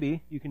verses?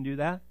 Maybe you can do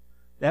that.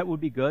 That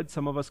would be good.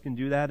 Some of us can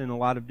do that in a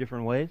lot of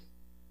different ways.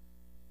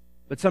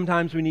 But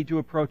sometimes we need to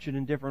approach it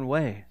in different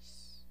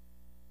ways.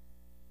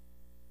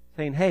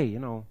 Saying, hey,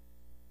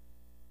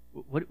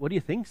 what do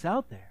you think's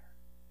out there?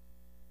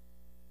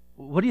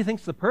 What do you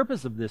think's the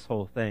purpose of this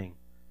whole thing?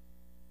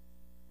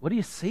 What do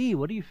you see?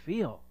 What do you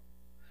feel?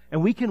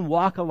 And we can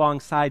walk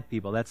alongside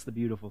people. That's the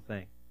beautiful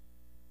thing.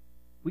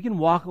 We can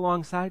walk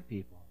alongside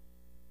people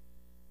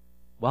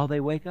while they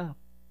wake up.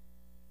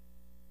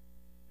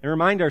 And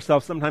remind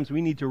ourselves sometimes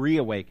we need to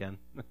reawaken.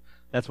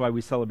 That's why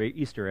we celebrate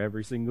Easter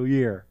every single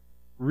year.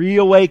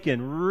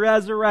 Reawaken,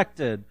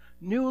 resurrected,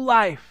 new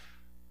life.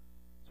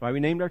 That's why we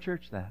named our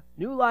church that.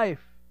 New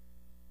life.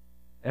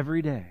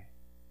 Every day.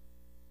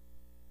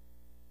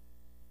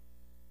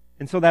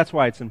 And so that's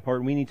why it's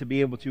important. We need to be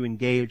able to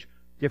engage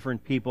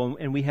different people.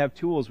 And we have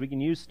tools. We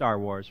can use Star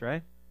Wars,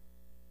 right?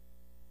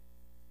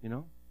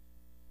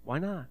 Why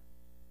not?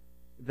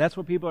 If that's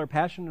what people are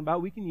passionate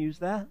about, we can use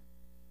that.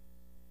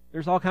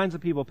 There's all kinds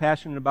of people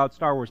passionate about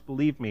Star Wars.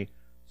 Believe me,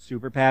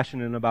 super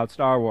passionate about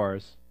Star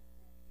Wars.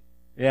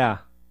 Yeah.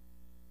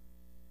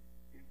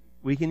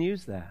 We can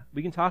use that.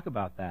 We can talk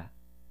about that.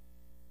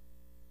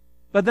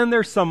 But then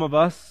there's some of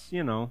us,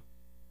 in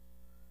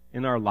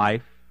our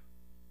life,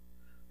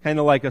 kind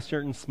of like a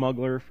certain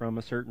smuggler from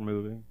a certain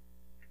movie,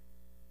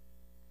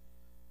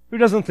 who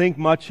doesn't think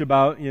much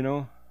about,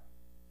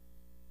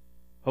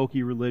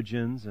 hokey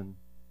religions and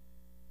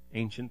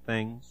ancient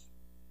things.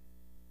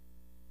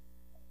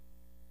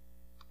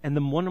 And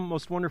the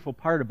most wonderful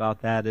part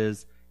about that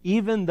is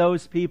even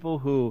those people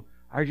who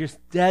are just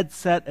dead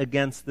set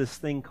against this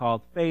thing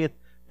called faith,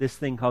 this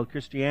thing called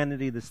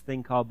Christianity, this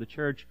thing called the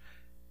church,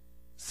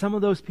 some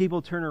of those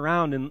people turn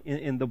around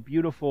in the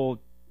beautiful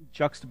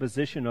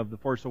juxtaposition of The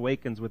Force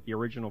Awakens with the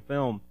original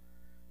film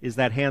is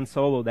that Han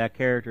Solo, that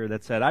character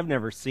that said, I've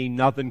never seen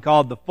nothing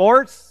called the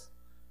Force.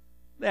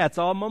 That's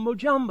all mumbo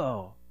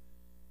jumbo.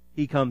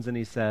 He comes and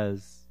he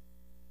says,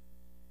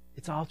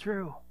 it's all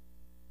true.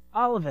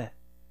 All of it.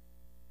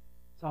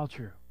 It's all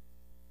true.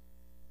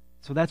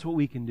 So that's what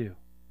we can do.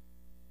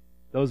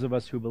 Those of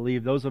us who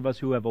believe, those of us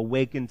who have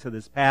awakened to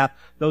this path,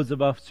 those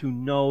of us who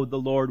know the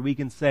Lord, we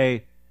can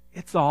say,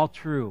 it's all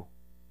true.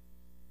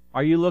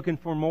 Are you looking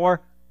for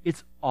more?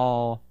 It's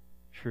all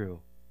true.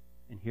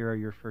 And here are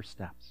your first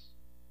steps.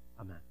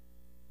 Amen.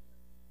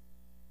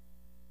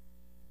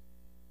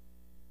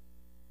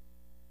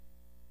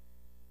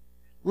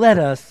 Let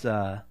us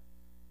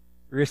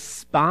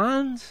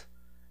respond.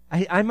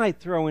 I might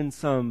throw in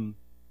some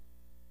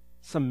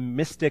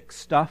mystic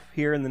stuff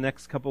here in the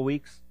next couple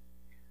weeks.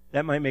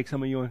 That might make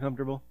some of you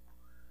uncomfortable.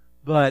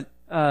 But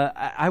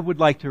I would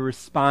like to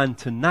respond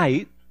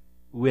tonight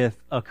with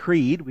a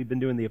creed. We've been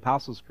doing the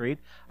Apostles' Creed.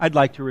 I'd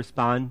like to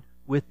respond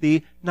with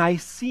the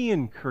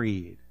Nicene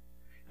Creed.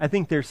 I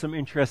think there's some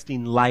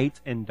interesting light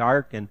and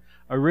dark. And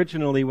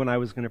originally when I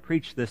was going to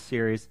preach this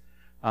series,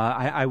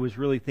 I was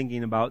really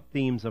thinking about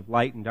themes of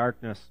light and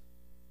darkness.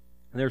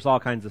 And there's all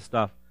kinds of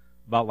stuff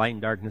about light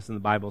and darkness in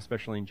the Bible,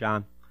 especially in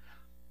John.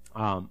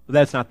 But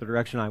that's not the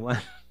direction I went,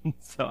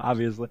 so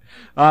obviously.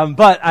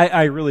 But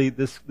I really,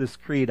 this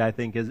creed, I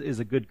think, is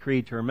a good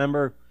creed to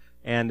remember,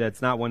 and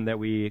it's not one that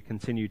we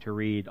continue to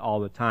read all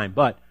the time.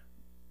 But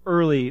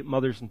early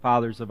mothers and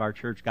fathers of our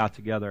church got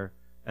together,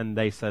 and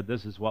they said,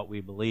 this is what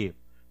we believe.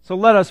 So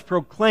let us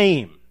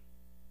proclaim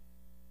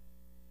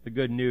the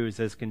good news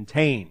as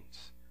contained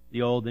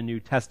the Old and New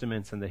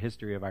Testaments and the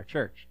history of our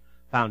church,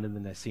 found in the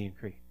Nicene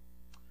Creed.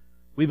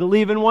 We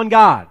believe in one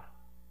God,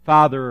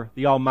 Father,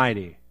 the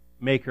Almighty,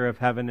 maker of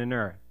heaven and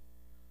earth,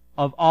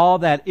 of all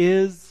that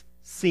is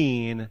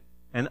seen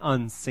and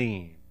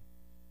unseen.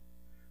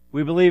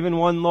 We believe in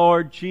one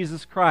Lord,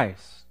 Jesus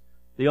Christ,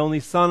 the only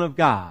Son of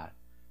God,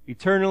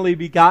 eternally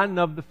begotten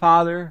of the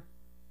Father,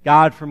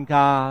 God from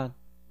God,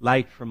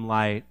 light from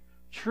light,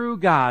 true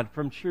God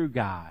from true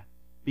God,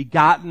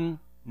 begotten,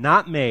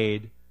 not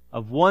made,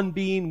 of one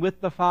being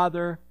with the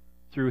Father,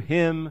 through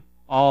him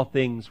all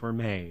things were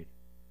made.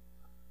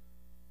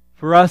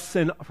 For us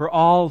and for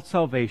all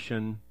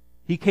salvation,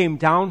 he came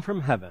down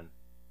from heaven,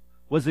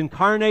 was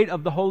incarnate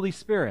of the Holy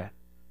Spirit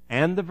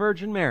and the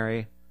Virgin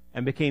Mary,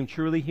 and became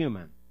truly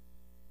human.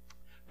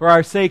 For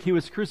our sake he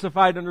was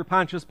crucified under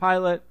Pontius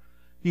Pilate.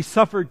 He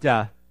suffered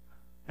death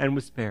and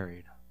was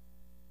buried.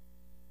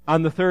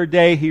 On the third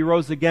day he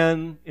rose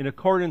again in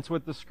accordance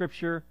with the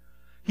Scripture.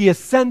 He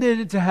ascended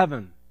into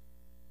heaven,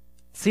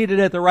 seated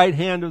at the right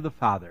hand of the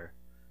Father.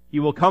 He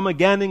will come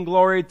again in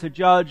glory to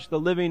judge the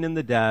living and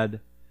the dead,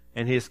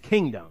 and his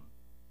kingdom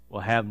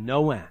will have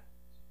no end.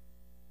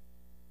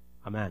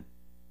 Amen.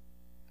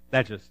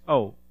 That just,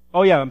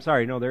 I'm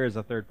sorry. No, there is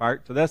a third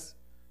part to this.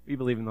 We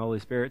believe in the Holy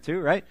Spirit too,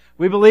 right?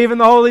 We believe in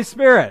the Holy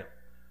Spirit,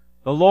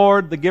 the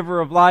Lord, the giver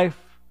of life,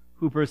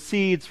 who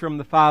proceeds from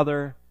the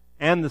Father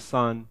and the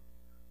Son,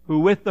 who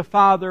with the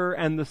Father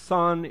and the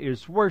Son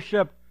is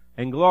worshipped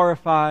and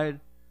glorified,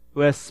 who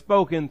has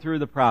spoken through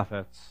the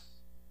prophets.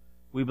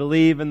 We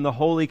believe in the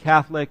Holy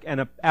Catholic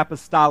and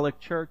Apostolic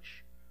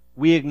Church.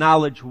 We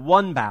acknowledge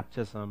one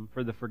baptism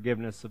for the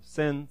forgiveness of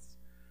sins.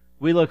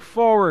 We look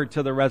forward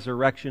to the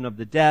resurrection of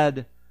the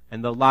dead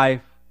and the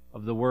life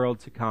of the world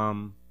to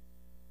come.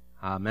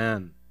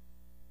 Amen.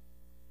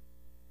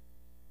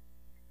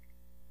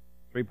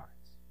 3 parts.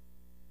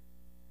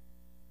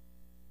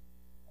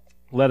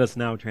 Let us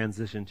now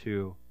transition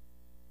to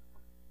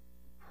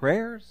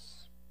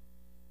prayers.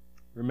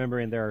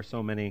 Remembering there are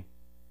so many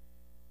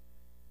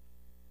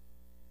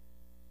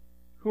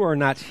who are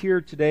not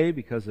here today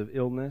because of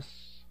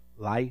illness,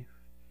 life,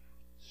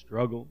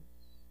 struggles.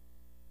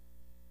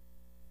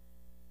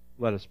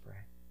 Let us pray.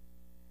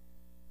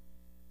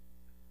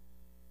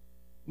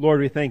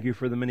 Lord, we thank you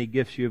for the many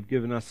gifts you have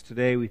given us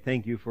today. We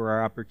thank you for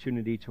our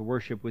opportunity to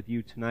worship with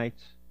you tonight.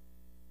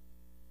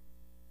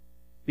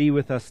 Be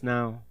with us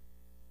now.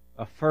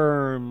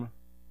 Affirm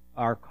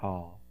our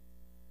call.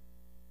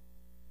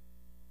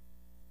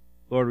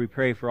 Lord, we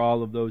pray for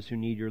all of those who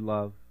need your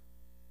love,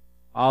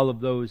 all of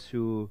those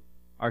who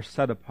are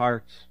set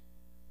apart,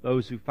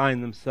 those who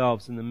find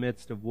themselves in the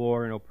midst of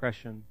war and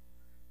oppression,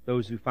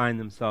 those who find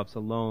themselves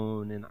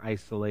alone and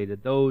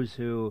isolated, those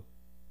who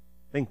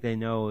think they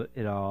know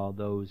it all,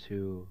 those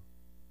who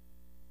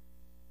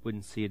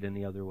wouldn't see it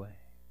any other way.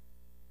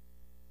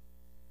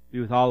 Be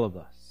with all of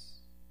us,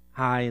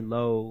 high,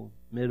 low,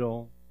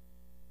 middle,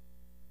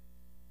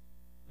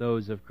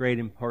 those of great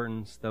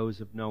importance,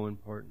 those of no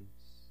importance.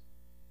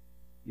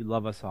 You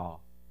love us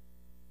all.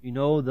 You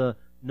know the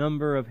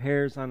number of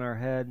hairs on our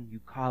head.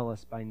 You call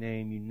us by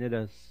name. You knit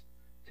us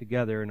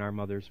together in our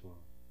mother's womb.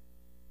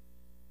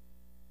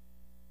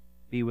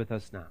 Be with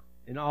us now.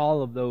 And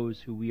all of those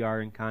who we are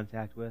in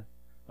contact with,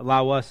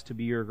 allow us to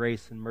be your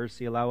grace and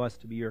mercy. Allow us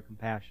to be your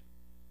compassion.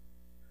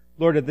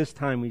 Lord, at this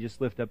time we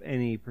just lift up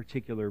any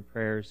particular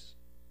prayers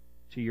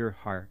to your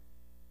heart.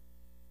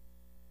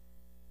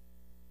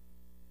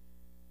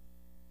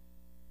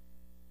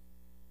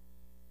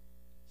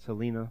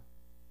 Selena,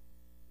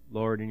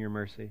 Lord, in your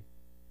mercy.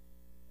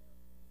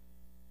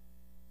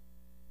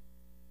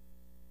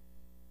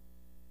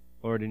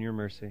 Lord, in your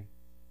mercy.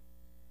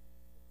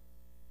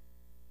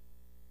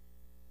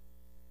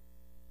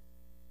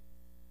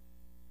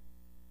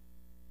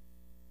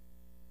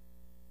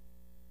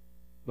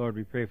 Lord,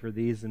 we pray for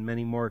these and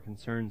many more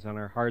concerns on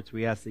our hearts.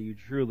 We ask that you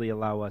truly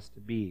allow us to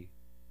be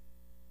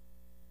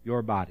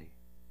your body,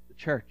 the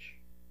church,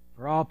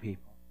 for all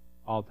people,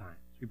 all times.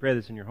 We pray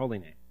this in your holy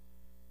name.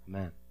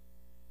 Amen.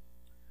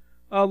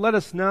 Let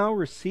us now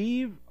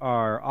receive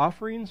our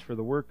offerings for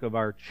the work of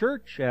our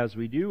church. As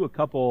we do, a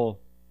couple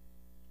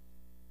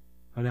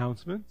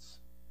announcements.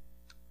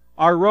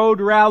 Our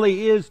road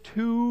rally is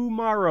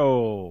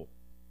tomorrow.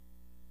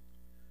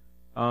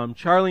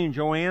 Charlie and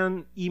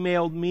Joanne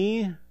emailed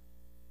me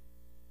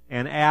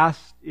and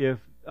asked if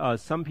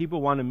some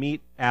people want to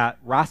meet at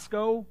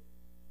Roscoe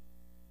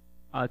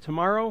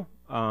tomorrow.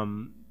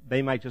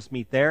 They might just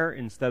meet there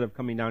instead of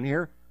coming down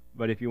here.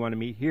 But if you want to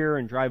meet here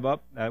and drive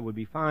up, that would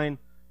be fine.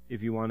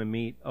 If you want to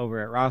meet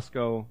over at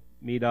Roscoe,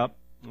 meet up.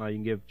 You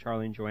can give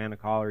Charlie and Joanne a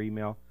call or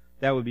email.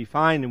 That would be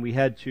fine. And we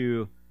head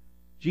to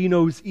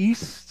Gino's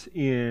East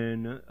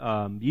in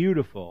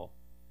beautiful,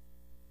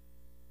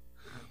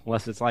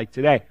 unless it's like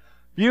today,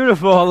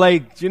 beautiful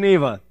Lake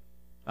Geneva.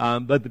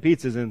 But the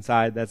pizza's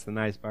inside. That's the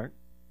nice part.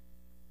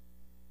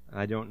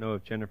 I don't know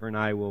if Jennifer and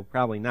I will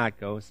probably not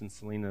go since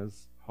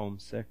Selena's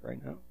homesick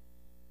right now.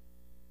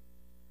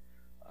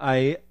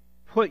 I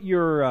put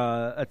your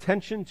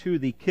attention to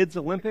the Kids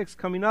Olympics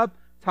coming up.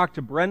 Talk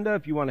to Brenda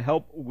if you want to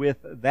help with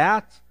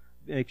that.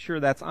 Make sure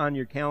that's on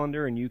your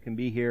calendar and you can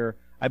be here.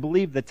 I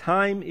believe the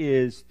time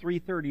is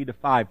 3:30 to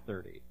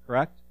 5:30,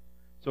 correct?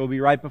 So it'll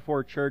be right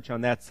before church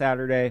on that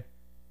Saturday.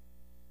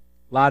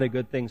 A lot of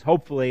good things.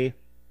 Hopefully,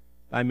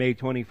 by May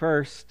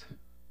 21st,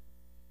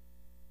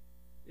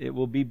 it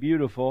will be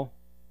beautiful.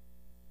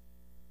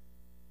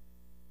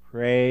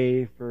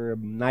 Pray for a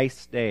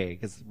nice day,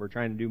 because we're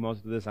trying to do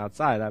most of this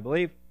outside, I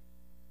believe.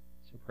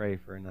 So pray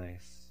for a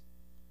nice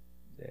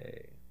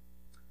day.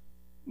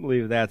 I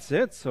believe that's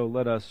it. So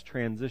let us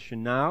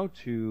transition now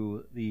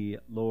to the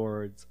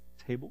Lord's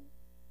table.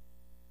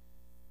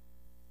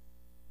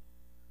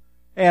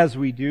 As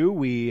we do,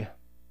 we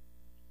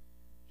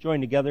join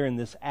together in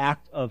this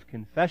act of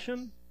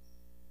confession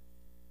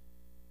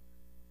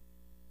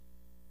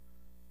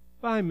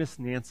by Miss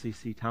Nancy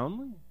C.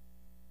 Townley.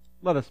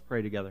 Let us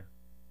pray together.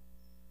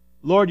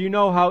 Lord, you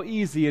know how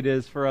easy it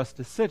is for us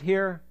to sit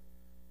here,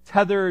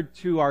 tethered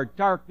to our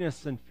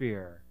darkness and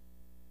fear.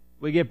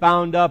 We get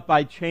bound up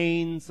by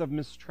chains of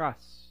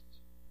mistrust.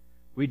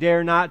 We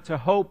dare not to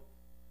hope,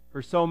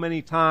 for so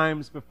many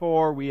times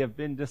before we have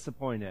been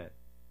disappointed.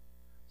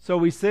 So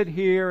we sit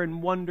here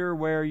and wonder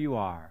where you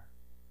are.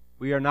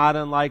 We are not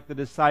unlike the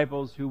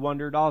disciples who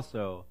wondered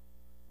also,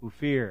 who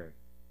feared.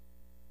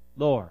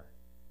 Lord,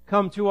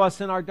 come to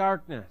us in our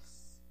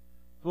darkness.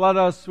 Flood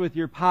us with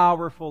your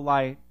powerful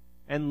light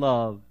and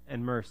love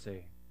and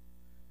mercy.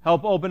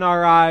 Help open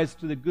our eyes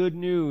to the good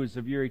news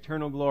of your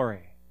eternal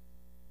glory.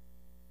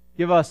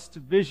 Give us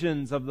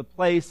visions of the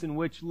place in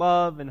which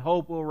love and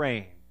hope will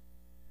reign.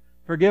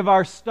 Forgive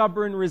our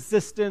stubborn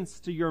resistance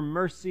to your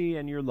mercy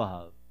and your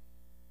love.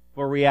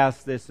 For we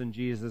ask this in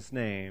Jesus'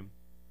 name.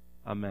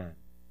 Amen.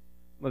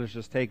 Let us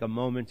just take a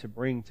moment to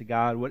bring to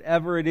God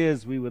whatever it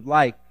is we would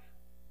like,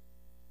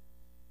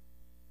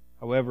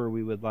 however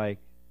we would like,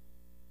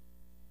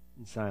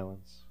 in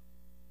silence.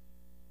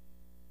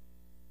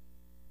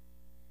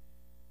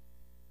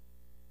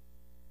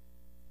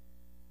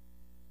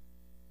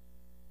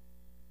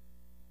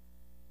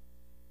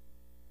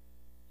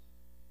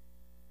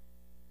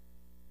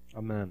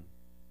 Amen.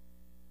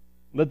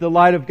 Let the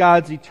light of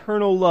God's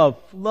eternal love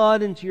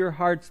flood into your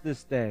hearts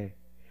this day.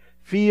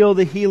 Feel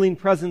the healing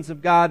presence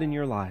of God in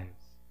your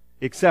lives.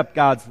 Accept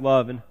God's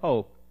love and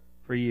hope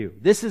for you.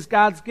 This is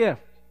God's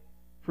gift,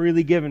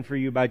 freely given for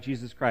you by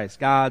Jesus Christ,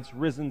 God's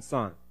risen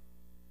Son,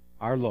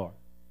 our Lord.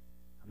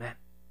 Amen.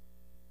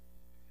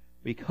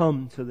 We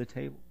come to the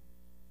table,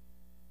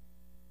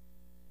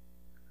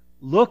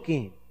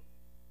 looking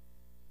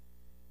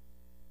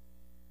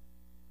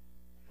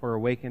for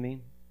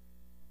awakening.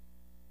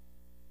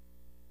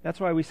 That's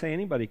why we say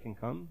anybody can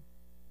come.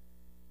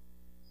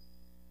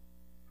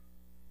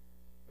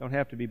 Don't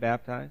have to be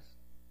baptized.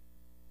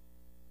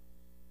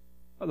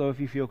 Although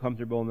if you feel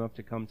comfortable enough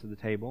to come to the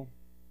table,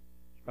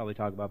 we should probably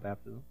talk about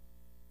baptism.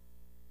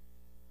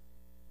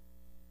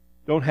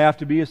 Don't have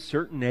to be a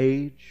certain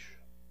age.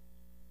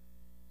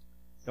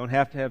 Don't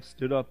have to have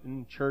stood up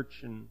in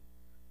church and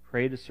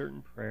prayed a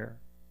certain prayer.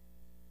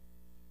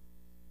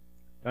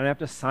 Don't have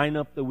to sign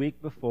up the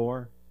week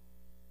before.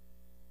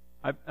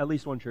 At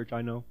least one church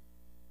I know.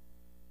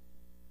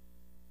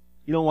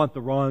 You don't want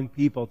the wrong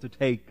people to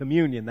take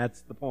communion.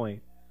 That's the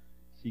point.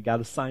 So you got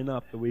to sign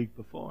up the week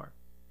before.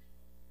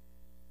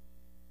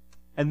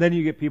 And then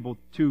you get people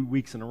 2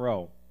 weeks in a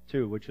row,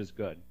 too, which is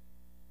good.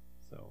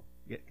 So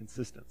you get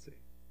consistency.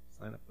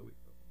 Sign up the week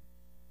before.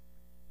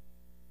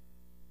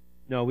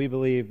 No, we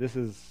believe this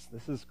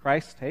is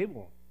Christ's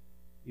table.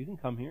 You can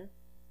come here.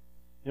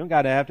 You don't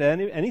got to have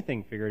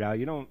anything figured out.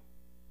 You don't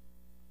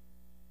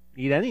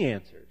need any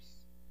answers.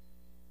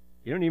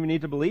 You don't even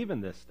need to believe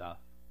in this stuff.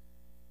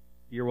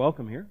 You're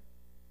welcome here.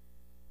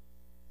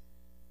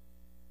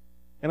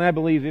 And I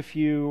believe if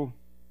you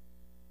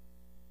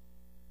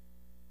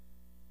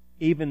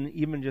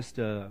even just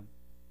a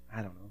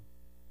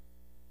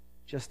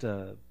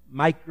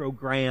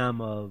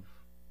microgram of,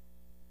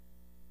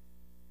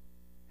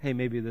 hey,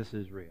 maybe this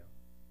is real.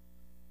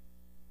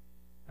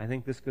 I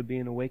think this could be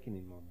an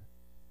awakening moment.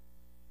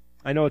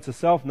 I know it's a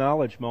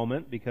self-knowledge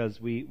moment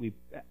because we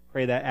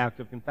pray that act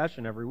of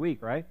confession every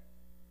week, right?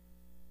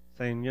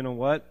 Saying, you know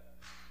what?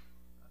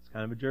 I was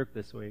kind of a jerk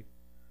this week.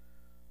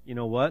 You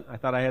know what? I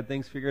thought I had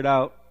things figured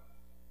out.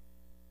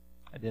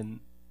 I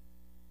didn't.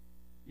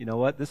 You know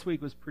what? This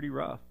week was pretty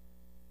rough.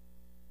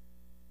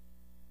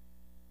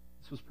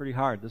 This was pretty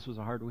hard. This was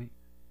a hard week.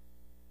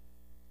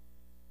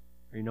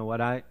 Or you know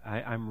what?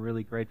 I'm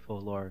really grateful,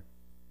 Lord,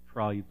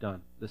 for all you've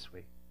done this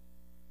week.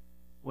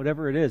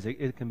 Whatever it is,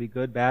 it can be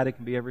good, bad, it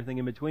can be everything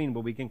in between, but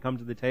we can come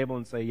to the table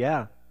and say,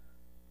 yeah,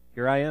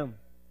 here I am.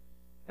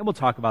 And we'll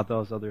talk about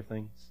those other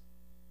things,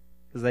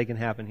 because they can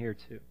happen here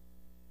too.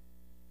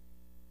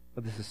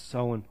 But this is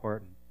so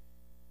important.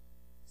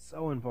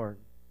 So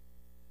important.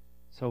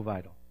 So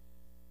vital.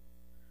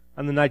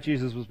 On the night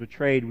Jesus was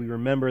betrayed, we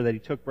remember that he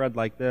took bread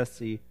like this.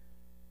 He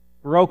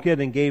broke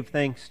it and gave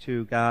thanks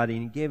to God,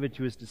 and he gave it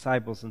to his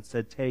disciples and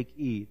said, take,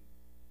 eat.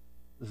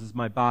 This is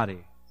my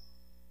body.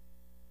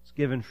 It's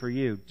given for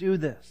you. Do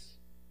this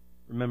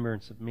in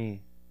remembrance of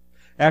me.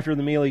 After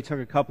the meal, he took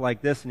a cup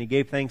like this, and he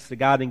gave thanks to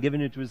God, and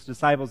giving it to his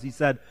disciples, he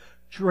said,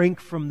 drink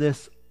from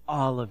this,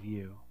 all of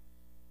you.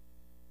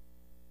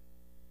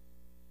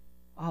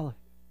 All of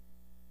you.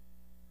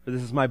 For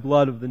this is my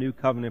blood of the new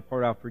covenant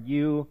poured out for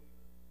you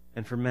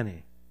and for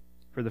many,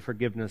 for the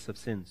forgiveness of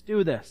sins.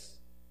 Do this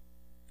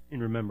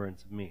in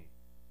remembrance of me.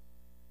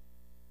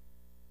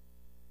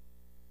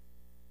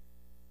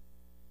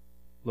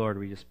 Lord,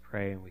 we just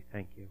pray and we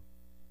thank you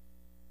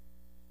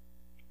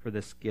for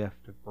this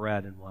gift of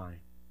bread and wine.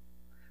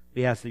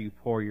 We ask that you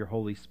pour your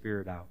Holy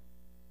Spirit out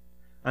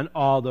on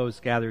all those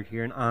gathered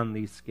here and on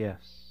these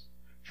gifts.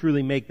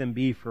 Truly make them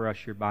be for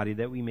us your body,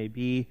 that we may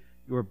be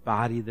your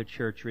body, the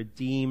church,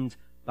 redeemed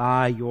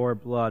by your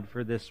blood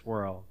for this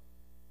world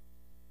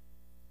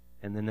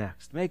and the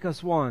next. Make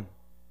us one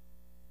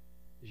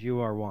as you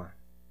are one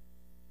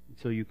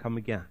until you come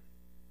again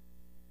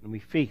and we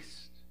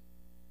feast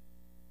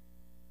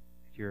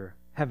at your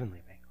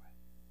heavenly banquet.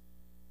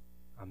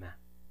 Amen.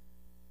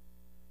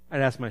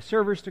 I'd ask my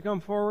servers to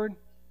come forward.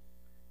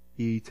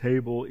 The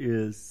table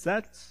is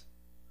set.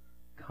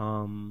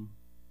 Come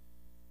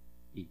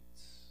eat.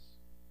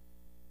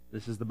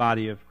 This is the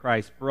body of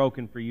Christ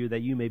broken for you,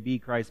 that you may be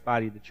Christ's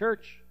body, the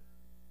church.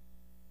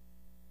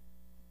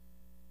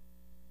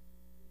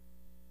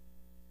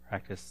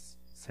 Practice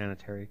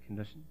sanitary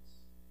conditions.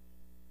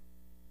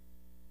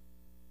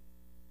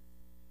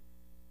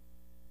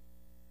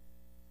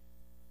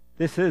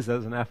 This is,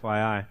 as an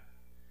FYI,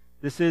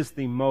 this is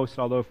the most,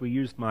 although if we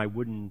used my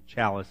wooden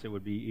chalice, it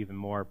would be even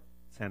more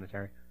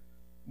sanitary.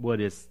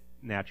 Wood is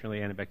naturally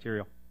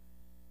antibacterial.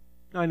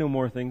 I know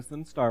more things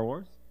than Star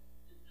Wars.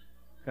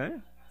 Okay?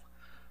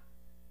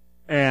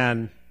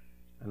 And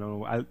I don't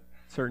know, a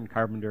certain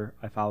carpenter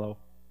I follow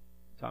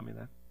taught me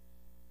that.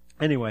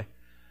 Anyway,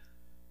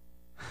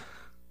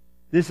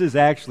 this is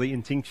actually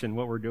intinction,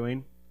 what we're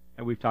doing.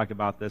 And we've talked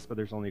about this, but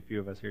there's only a few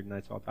of us here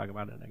tonight, so I'll talk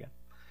about it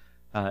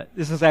again.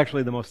 This is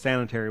actually the most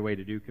sanitary way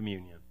to do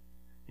communion.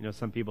 You know,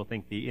 some people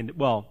think the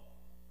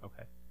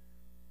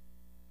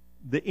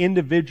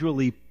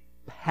individually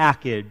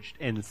packaged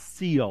and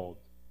sealed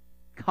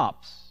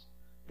cups,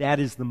 that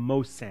is the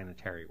most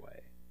sanitary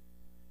way.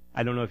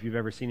 I don't know if you've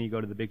ever seen it. You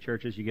go to the big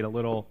churches, you get a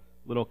little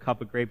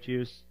cup of grape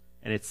juice,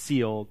 and it's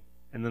sealed,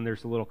 and then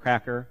there's a little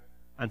cracker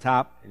on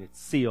top, and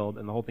it's sealed,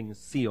 and the whole thing is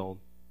sealed.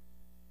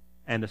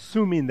 And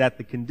assuming that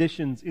the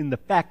conditions in the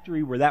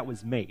factory where that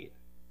was made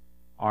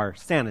are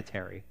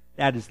sanitary,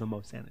 that is the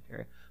most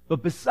sanitary.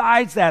 But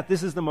besides that,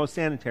 this is the most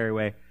sanitary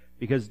way,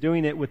 because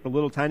doing it with the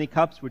little tiny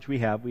cups, which we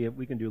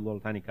can do little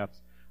tiny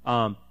cups.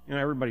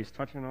 Everybody's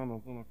touching on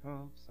those little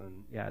cups,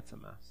 and yeah, it's a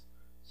mess.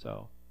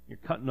 So you're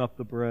cutting up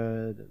the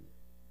bread. And,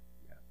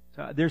 yeah.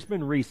 So there's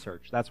been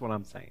research. That's what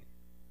I'm saying.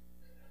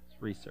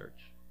 It's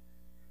research.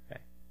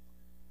 Okay.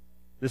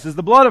 This is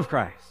the blood of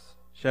Christ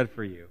shed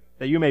for you,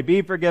 that you may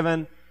be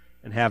forgiven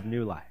and have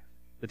new life.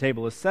 The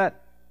table is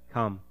set.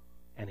 Come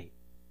and eat.